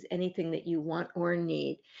there is anything that you want or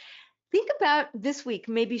need. Think about this week,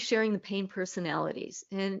 maybe sharing the pain personalities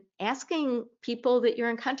and asking people that you're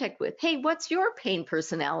in contact with, hey, what's your pain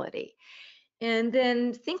personality? And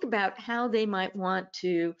then think about how they might want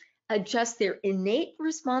to adjust their innate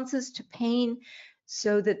responses to pain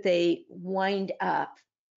so that they wind up,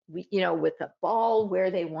 with a ball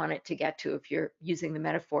where they want it to get to, if you're using the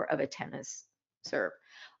metaphor of a tennis serve.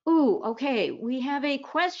 Ooh, okay, we have a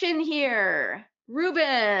question here.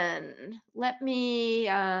 Ruben, let me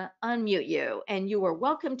unmute you, and you are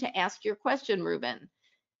welcome to ask your question, Ruben.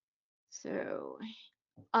 So,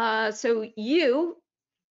 so you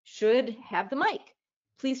should have the mic.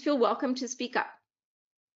 Please feel welcome to speak up.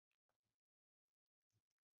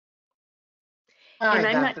 Hi, And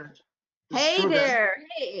I'm not, Doctor. This is hey Ruben. there,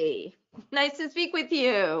 hey, nice to speak with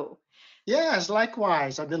you. Yes,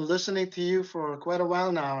 likewise. I've been listening to you for quite a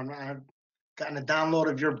while now, and I've gotten a download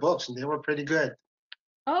of your books, and they were pretty good.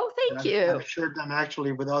 Oh, And thank I've you. shared them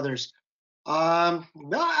actually with others. No,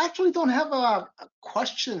 I actually don't have a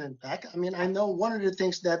question. In fact, I mean, I know one of the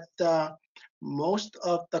things that most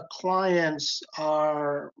of the clients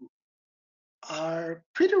are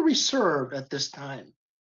pretty reserved at this time,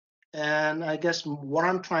 and I guess what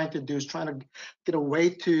I'm trying to do is trying to get a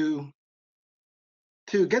way to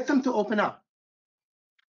get them to open up.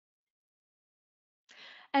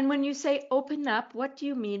 And when you say open up, what do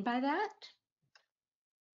you mean by that?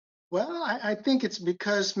 Well, I think it's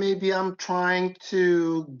because maybe I'm trying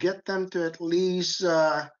to get them to at least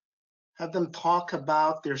have them talk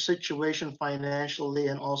about their situation financially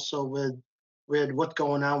and also with what's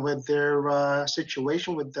going on with their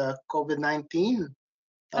situation with the COVID-19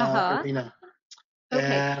 Uh-huh. arena. Okay.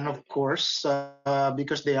 And of course,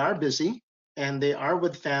 because they are busy and they are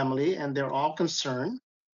with family and they're all concerned.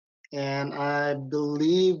 And I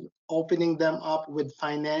believe opening them up with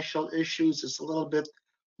financial issues is a little bit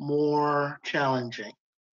more challenging.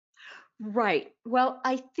 Right. Well,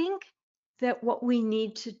 I think that what we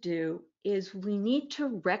need to do is we need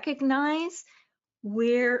to recognize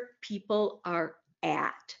where people are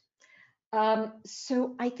at.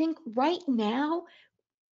 So I think right now,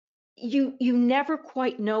 you never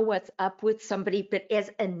quite know what's up with somebody, but as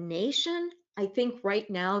a nation, I think right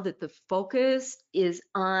now that the focus is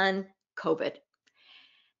on COVID.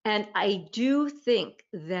 And I do think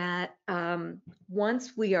that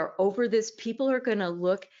once we are over this, people are going to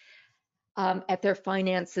look at their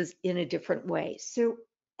finances in a different way. So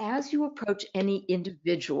as you approach any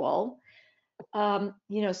individual, some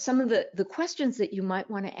of the questions that you might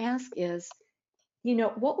want to ask is,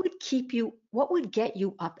 what would get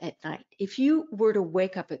you up at night? If you were to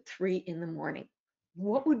wake up at 3 in the morning,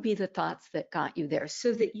 what would be the thoughts that got you there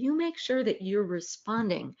so that you make sure that you're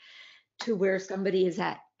responding to where somebody is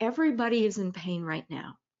at? Everybody is in pain right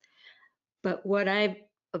now. But what I've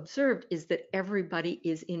observed is that everybody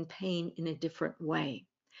is in pain in a different way.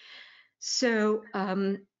 So,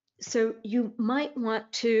 so you might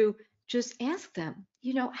want to just ask them,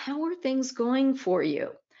 how are things going for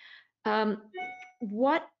you? Um,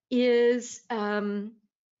 what is,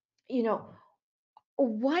 you know,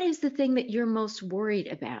 what is the thing that you're most worried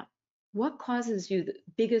about? What causes you the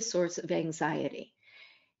biggest source of anxiety?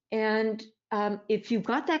 And if you've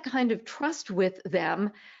got that kind of trust with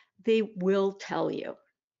them, they will tell you.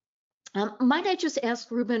 Might I just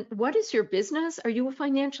ask, Ruben, what is your business? Are you a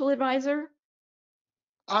financial advisor?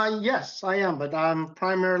 Yes, I am, but I'm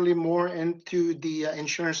primarily more into the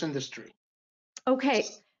insurance industry. Okay,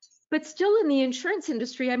 but still in the insurance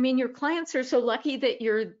industry, I mean, your clients are so lucky that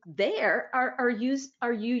you're there. Are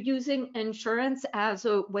you using insurance as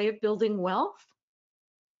a way of building wealth?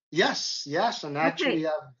 Yes, yes, and Okay, actually,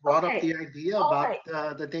 I've brought up okay, the idea all about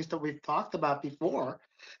right, the things that we've talked about before,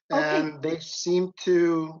 okay. and they seem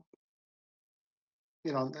to,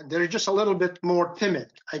 they're just a little bit more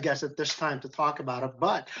timid, I guess, at this time to talk about it.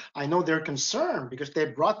 But I know they're concerned because they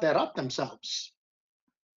brought that up themselves.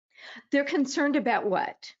 They're concerned about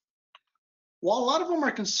what? Well, a lot of them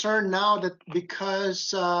are concerned now that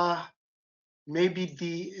because maybe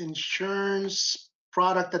the insurance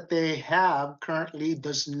product that they have currently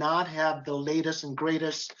does not have the latest and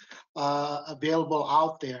greatest available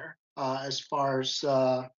out there as far as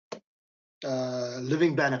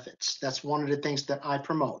living benefits. That's one of the things that I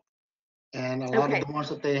promote. And a lot of Okay, the ones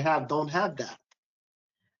that they have don't have that.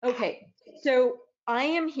 okay. So I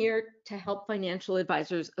am here to help financial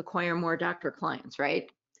advisors acquire more doctor clients, right?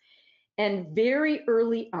 And very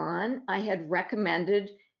early on, I had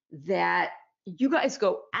recommended that you guys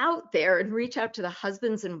go out there and reach out to the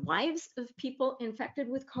husbands and wives of people infected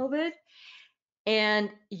with COVID.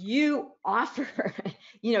 And you offer,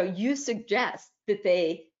 you suggest that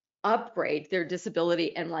they upgrade their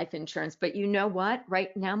disability and life insurance. But you know what?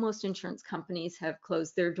 Right now, most insurance companies have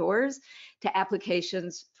closed their doors to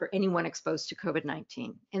applications for anyone exposed to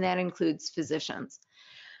COVID-19, and that includes physicians.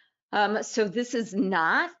 So this is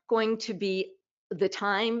not going to be the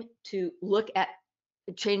time to look at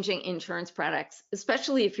changing insurance products,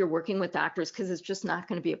 especially if you're working with doctors, because it's just not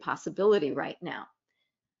going to be a possibility right now.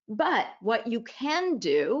 But what you can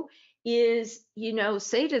do is,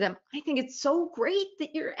 say to them, I think it's so great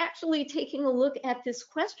that you're actually taking a look at this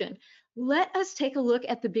question. Let us take a look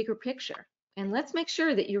at the bigger picture, and let's make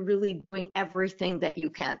sure that you're really doing everything that you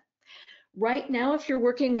can. Right now, if you're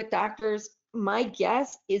working with doctors, my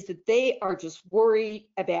guess is that they are just worried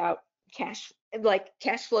about cash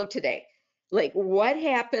flow today. Like, what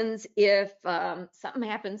happens if something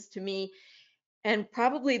happens to me? And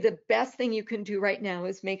probably the best thing you can do right now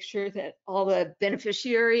is make sure that all the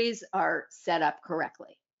beneficiaries are set up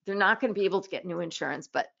correctly. They're not going to be able to get new insurance,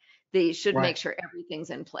 but they should Right. make sure everything's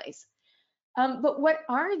in place. But what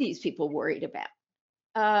are these people worried about?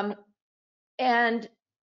 And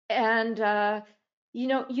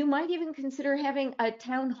you might even consider having a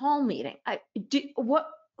town hall meeting.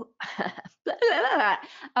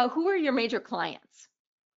 Who are your major clients?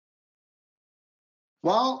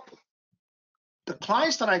 Well, the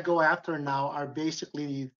clients that I go after now are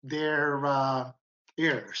basically their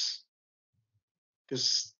peers,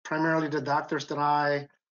 because primarily the doctors that I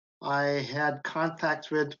had contact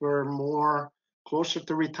with were more closer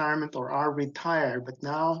to retirement or are retired, but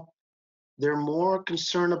now they're more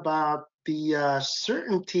concerned about the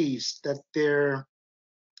certainties that their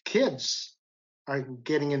kids are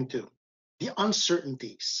getting into, the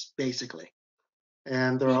uncertainties, basically.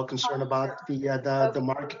 And they're all concerned about the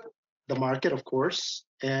market, of course.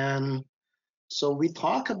 And so we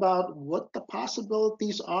talk about what the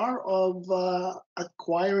possibilities are of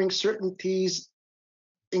acquiring certainties,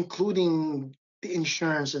 including the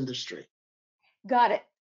insurance industry. Got it.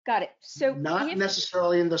 So Not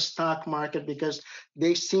necessarily in the stock market, because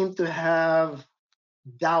they seem to have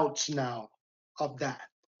doubts now of that.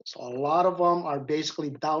 So a lot of them are basically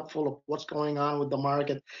doubtful of what's going on with the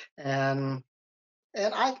market. And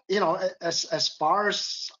I, as far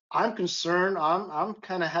as I'm concerned, I'm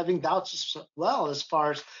kind of having doubts as well, as far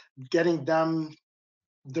as getting them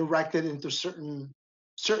directed into certain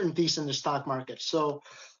certainties in the stock market. So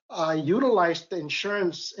I utilize the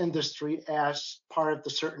insurance industry as part of the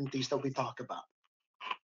certainties that we talk about.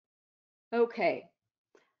 Okay.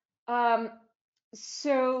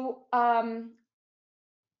 So,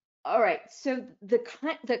 all right. So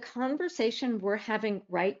the conversation we're having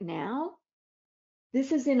right now,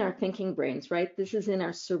 this is in our thinking brains, right? This is in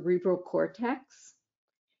our cerebral cortex.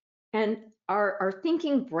 And our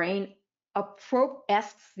thinking brain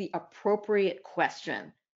asks the appropriate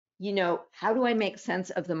question. How do I make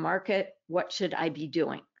sense of the market? What should I be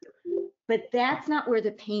doing? But that's not where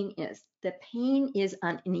the pain is. The pain is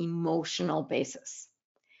on an emotional basis.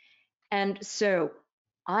 And so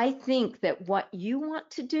I think that what you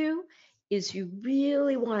want to do is you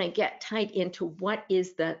really want to get tight into what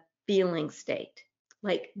is the feeling state.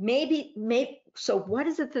 Like maybe, so what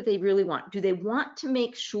is it that they really want? Do they want to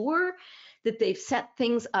make sure that they've set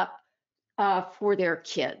things up for their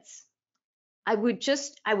kids? I would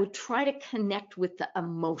try to connect with the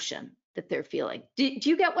emotion that they're feeling. Do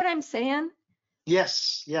you get what I'm saying?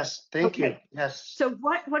 Yes, thank you. Okay. Yes. So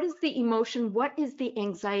what is the emotion? What is the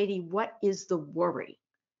anxiety? What is the worry?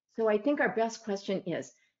 So I think our best question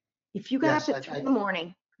is, if you got Yes, up at 3 in the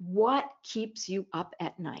morning, what keeps you up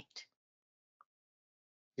at night?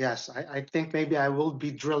 yes, I think maybe I will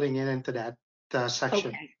be drilling into that section,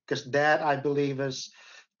 Okay. because that, I believe, is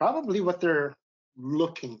probably what they're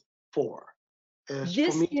looking for, is for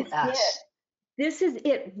This me to is it. ask. This is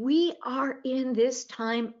it. We are in this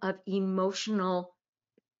time of emotional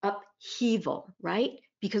upheaval, right?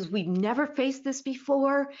 Because we've never faced this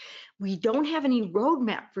before. We don't have any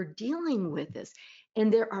roadmap for dealing with this.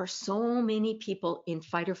 And there are so many people in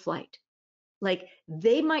fight or flight. Like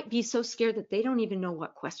they might be so scared that they don't even know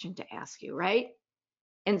what question to ask you, right?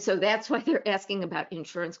 And so that's why they're asking about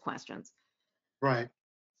insurance questions. Right.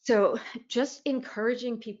 So just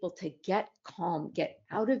encouraging people to get calm, get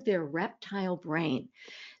out of their reptile brain.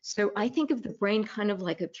 So I think of the brain kind of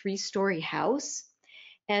like a 3-story house.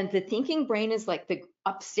 And the thinking brain is like the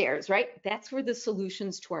upstairs, right? That's where the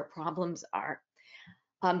solutions to our problems are.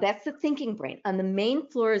 That's the thinking brain. On the main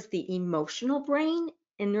floor is the emotional brain.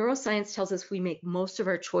 And neuroscience tells us we make most of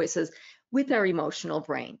our choices with our emotional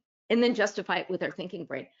brain and then justify it with our thinking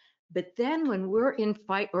brain. But then when we're in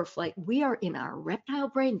fight or flight, we are in our reptile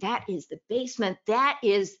brain. That is the basement. That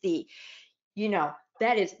is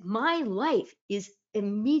that is my life is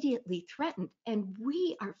immediately threatened. And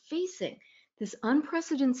we are facing this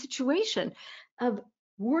unprecedented situation of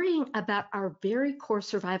worrying about our very core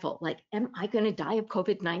survival. Like, am I going to die of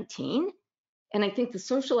COVID-19? And I think the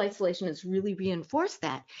social isolation has really reinforced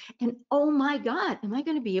that. And oh my God, am I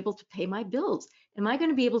going to be able to pay my bills? Am I going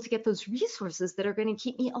to be able to get those resources that are going to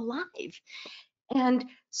keep me alive? And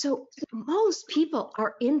so most people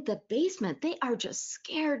are in the basement. They are just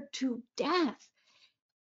scared to death.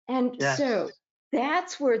 And Yes. so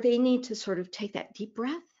that's where they need to sort of take that deep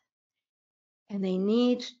breath, and they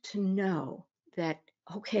need to know that,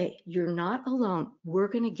 okay, you're not alone. We're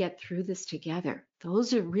going to get through this together.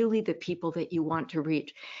 Those are really the people that you want to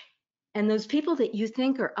reach. And those people that you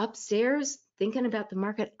think are upstairs thinking about the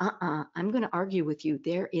market, I'm going to argue with you.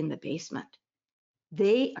 They're in the basement.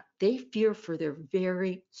 They fear for their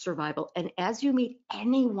very survival. And as you meet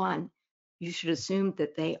anyone, you should assume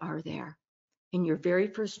that they are there. And your very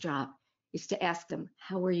first job is to ask them,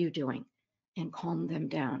 how are you doing? And calm them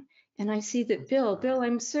down. And I see that Bill,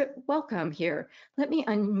 I'm so welcome here. Let me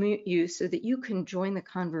unmute you so that you can join the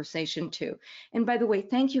conversation too. And by the way,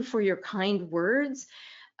 thank you for your kind words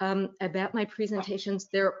about my presentations.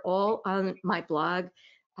 They're all on my blog.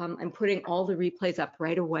 I'm putting all the replays up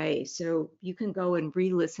right away, so you can go and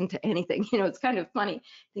re-listen to anything. You know, it's kind of funny.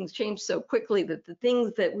 Things change so quickly that the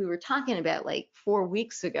things that we were talking about like 4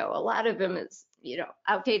 weeks ago, a lot of them is, you know,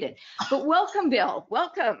 outdated. But welcome, Bill.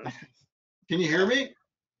 Welcome. Can you hear me?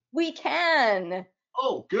 We can.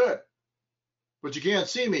 Oh, good. But you can't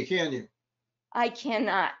see me, can you? I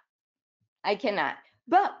cannot.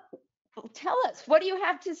 But tell us, what do you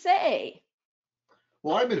have to say?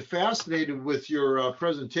 Well, I've been fascinated with your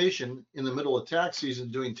presentation in the middle of tax season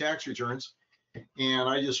doing tax returns, and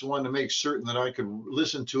I just wanted to make certain that I could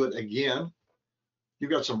listen to it again. You've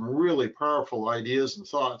got some really powerful ideas and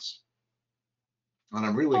thoughts, and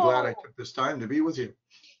I'm really glad I took this time to be with you.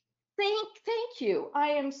 Thank you. I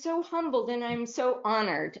am so humbled and I'm so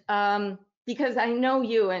honored because I know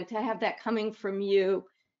you, and to have that coming from you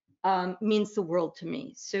means the world to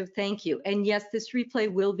me. So thank you. And yes, this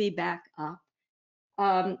replay will be back up.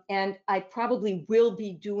 And I probably will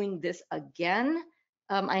be doing this again.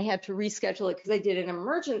 I had to reschedule it because I did an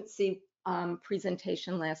emergency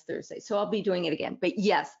presentation last Thursday. So I'll be doing it again. But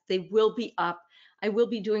yes, they will be up. I will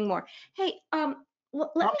be doing more. Hey,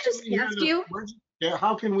 let me just ask you. Yeah,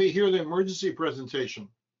 how can we hear the emergency presentation?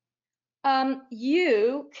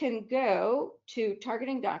 You can go to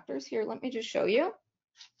Targeting Doctors. Here, let me just show you.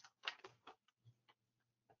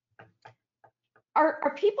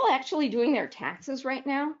 Are people actually doing their taxes right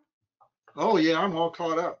now? Oh yeah, I'm all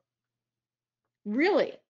caught up.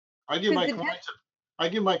 Really? I give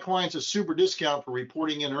my clients a super discount for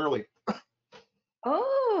reporting in early.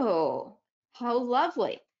 Oh, how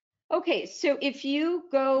lovely. Okay, so if you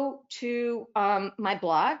go to my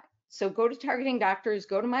blog, so go to Targeting Doctors,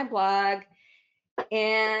 go to my blog,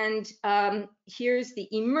 and here's the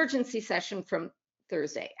emergency session from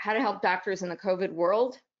Thursday, how to help doctors in the COVID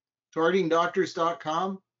world.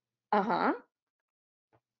 TargetingDoctors.com. Uh-huh.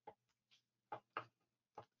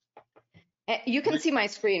 You can see my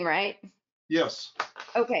screen, right? Yes.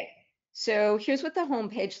 Okay, so here's what the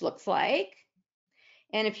homepage looks like.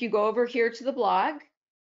 And if you go over here to the blog,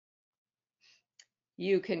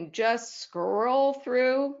 you can just scroll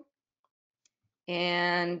through,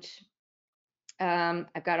 and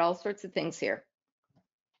I've got all sorts of things here.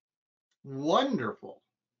 Wonderful.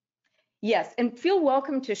 Yes, and feel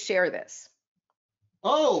welcome to share this.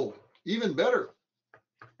 Oh, even better.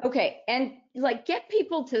 Okay, and like get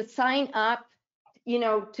people to sign up, you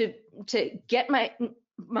know, to get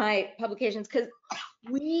my publications, because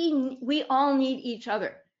we all need each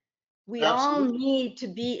other. We Absolutely. all need to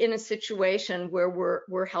be in a situation where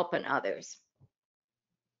we're helping others.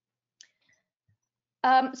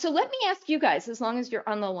 So let me ask you guys, as long as you're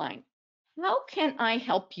on the line, how can I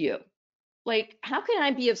help you? Like, how can I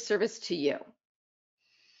be of service to you?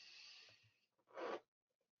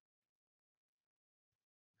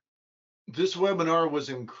 This webinar was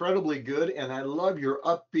incredibly good, and I love your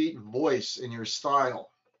upbeat voice and your style.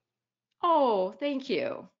 Oh, thank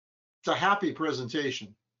you. It's a happy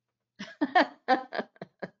presentation.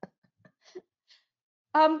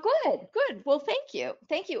 Good. Well, thank you.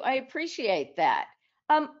 Thank you. I appreciate that.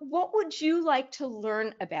 What would you like to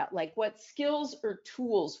learn about? Like, what skills or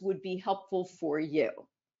tools would be helpful for you?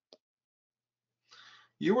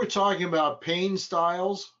 You were talking about pain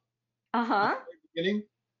styles. Uh-huh. Beginning.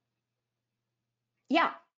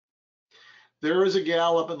 Yeah. There is a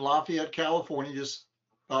gal up in Lafayette, California, just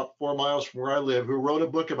about 4 miles from where I live, who wrote a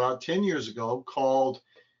book about 10 years ago called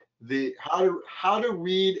How to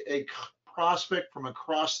Read a Prospect from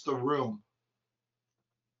Across the Room.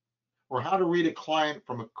 or how to read a client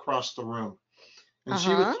from across the room. And she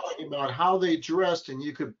was Uh-huh. talking about how they dressed, and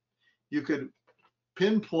you could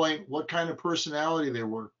pinpoint what kind of personality they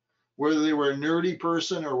were, whether they were a nerdy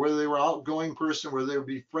person or whether they were an outgoing person, whether they would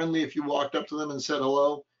be friendly if you walked up to them and said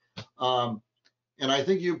hello. Um, and I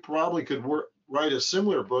think you probably could write a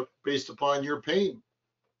similar book based upon your pain.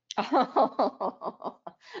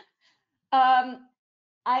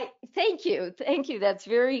 I thank you. Thank you. That's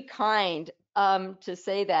very kind to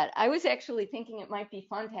say that. I was actually thinking it might be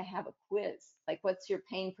fun to have a quiz, like what's your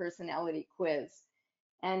pain personality quiz,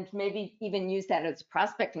 and maybe even use that as a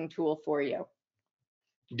prospecting tool for you.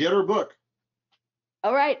 Get her book.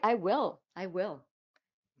 All right, I will. I will.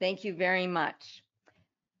 Thank you very much.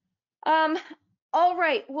 Um, all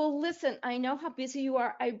right. Well, listen, I know how busy you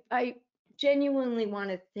are. I genuinely want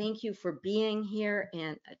to thank you for being here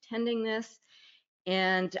and attending this.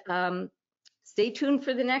 And stay tuned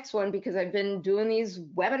for the next one because I've been doing these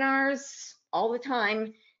webinars all the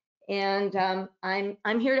time, and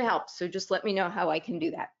I'm here to help. So just let me know how I can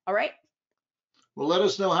do that. All right. Well, let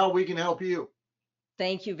us know how we can help you.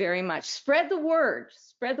 Thank you very much. Spread the word.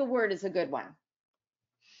 Spread the word is a good one.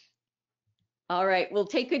 All right. Well,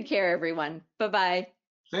 take good care, everyone. Bye-bye.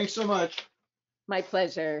 Thanks so much. My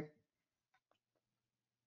pleasure.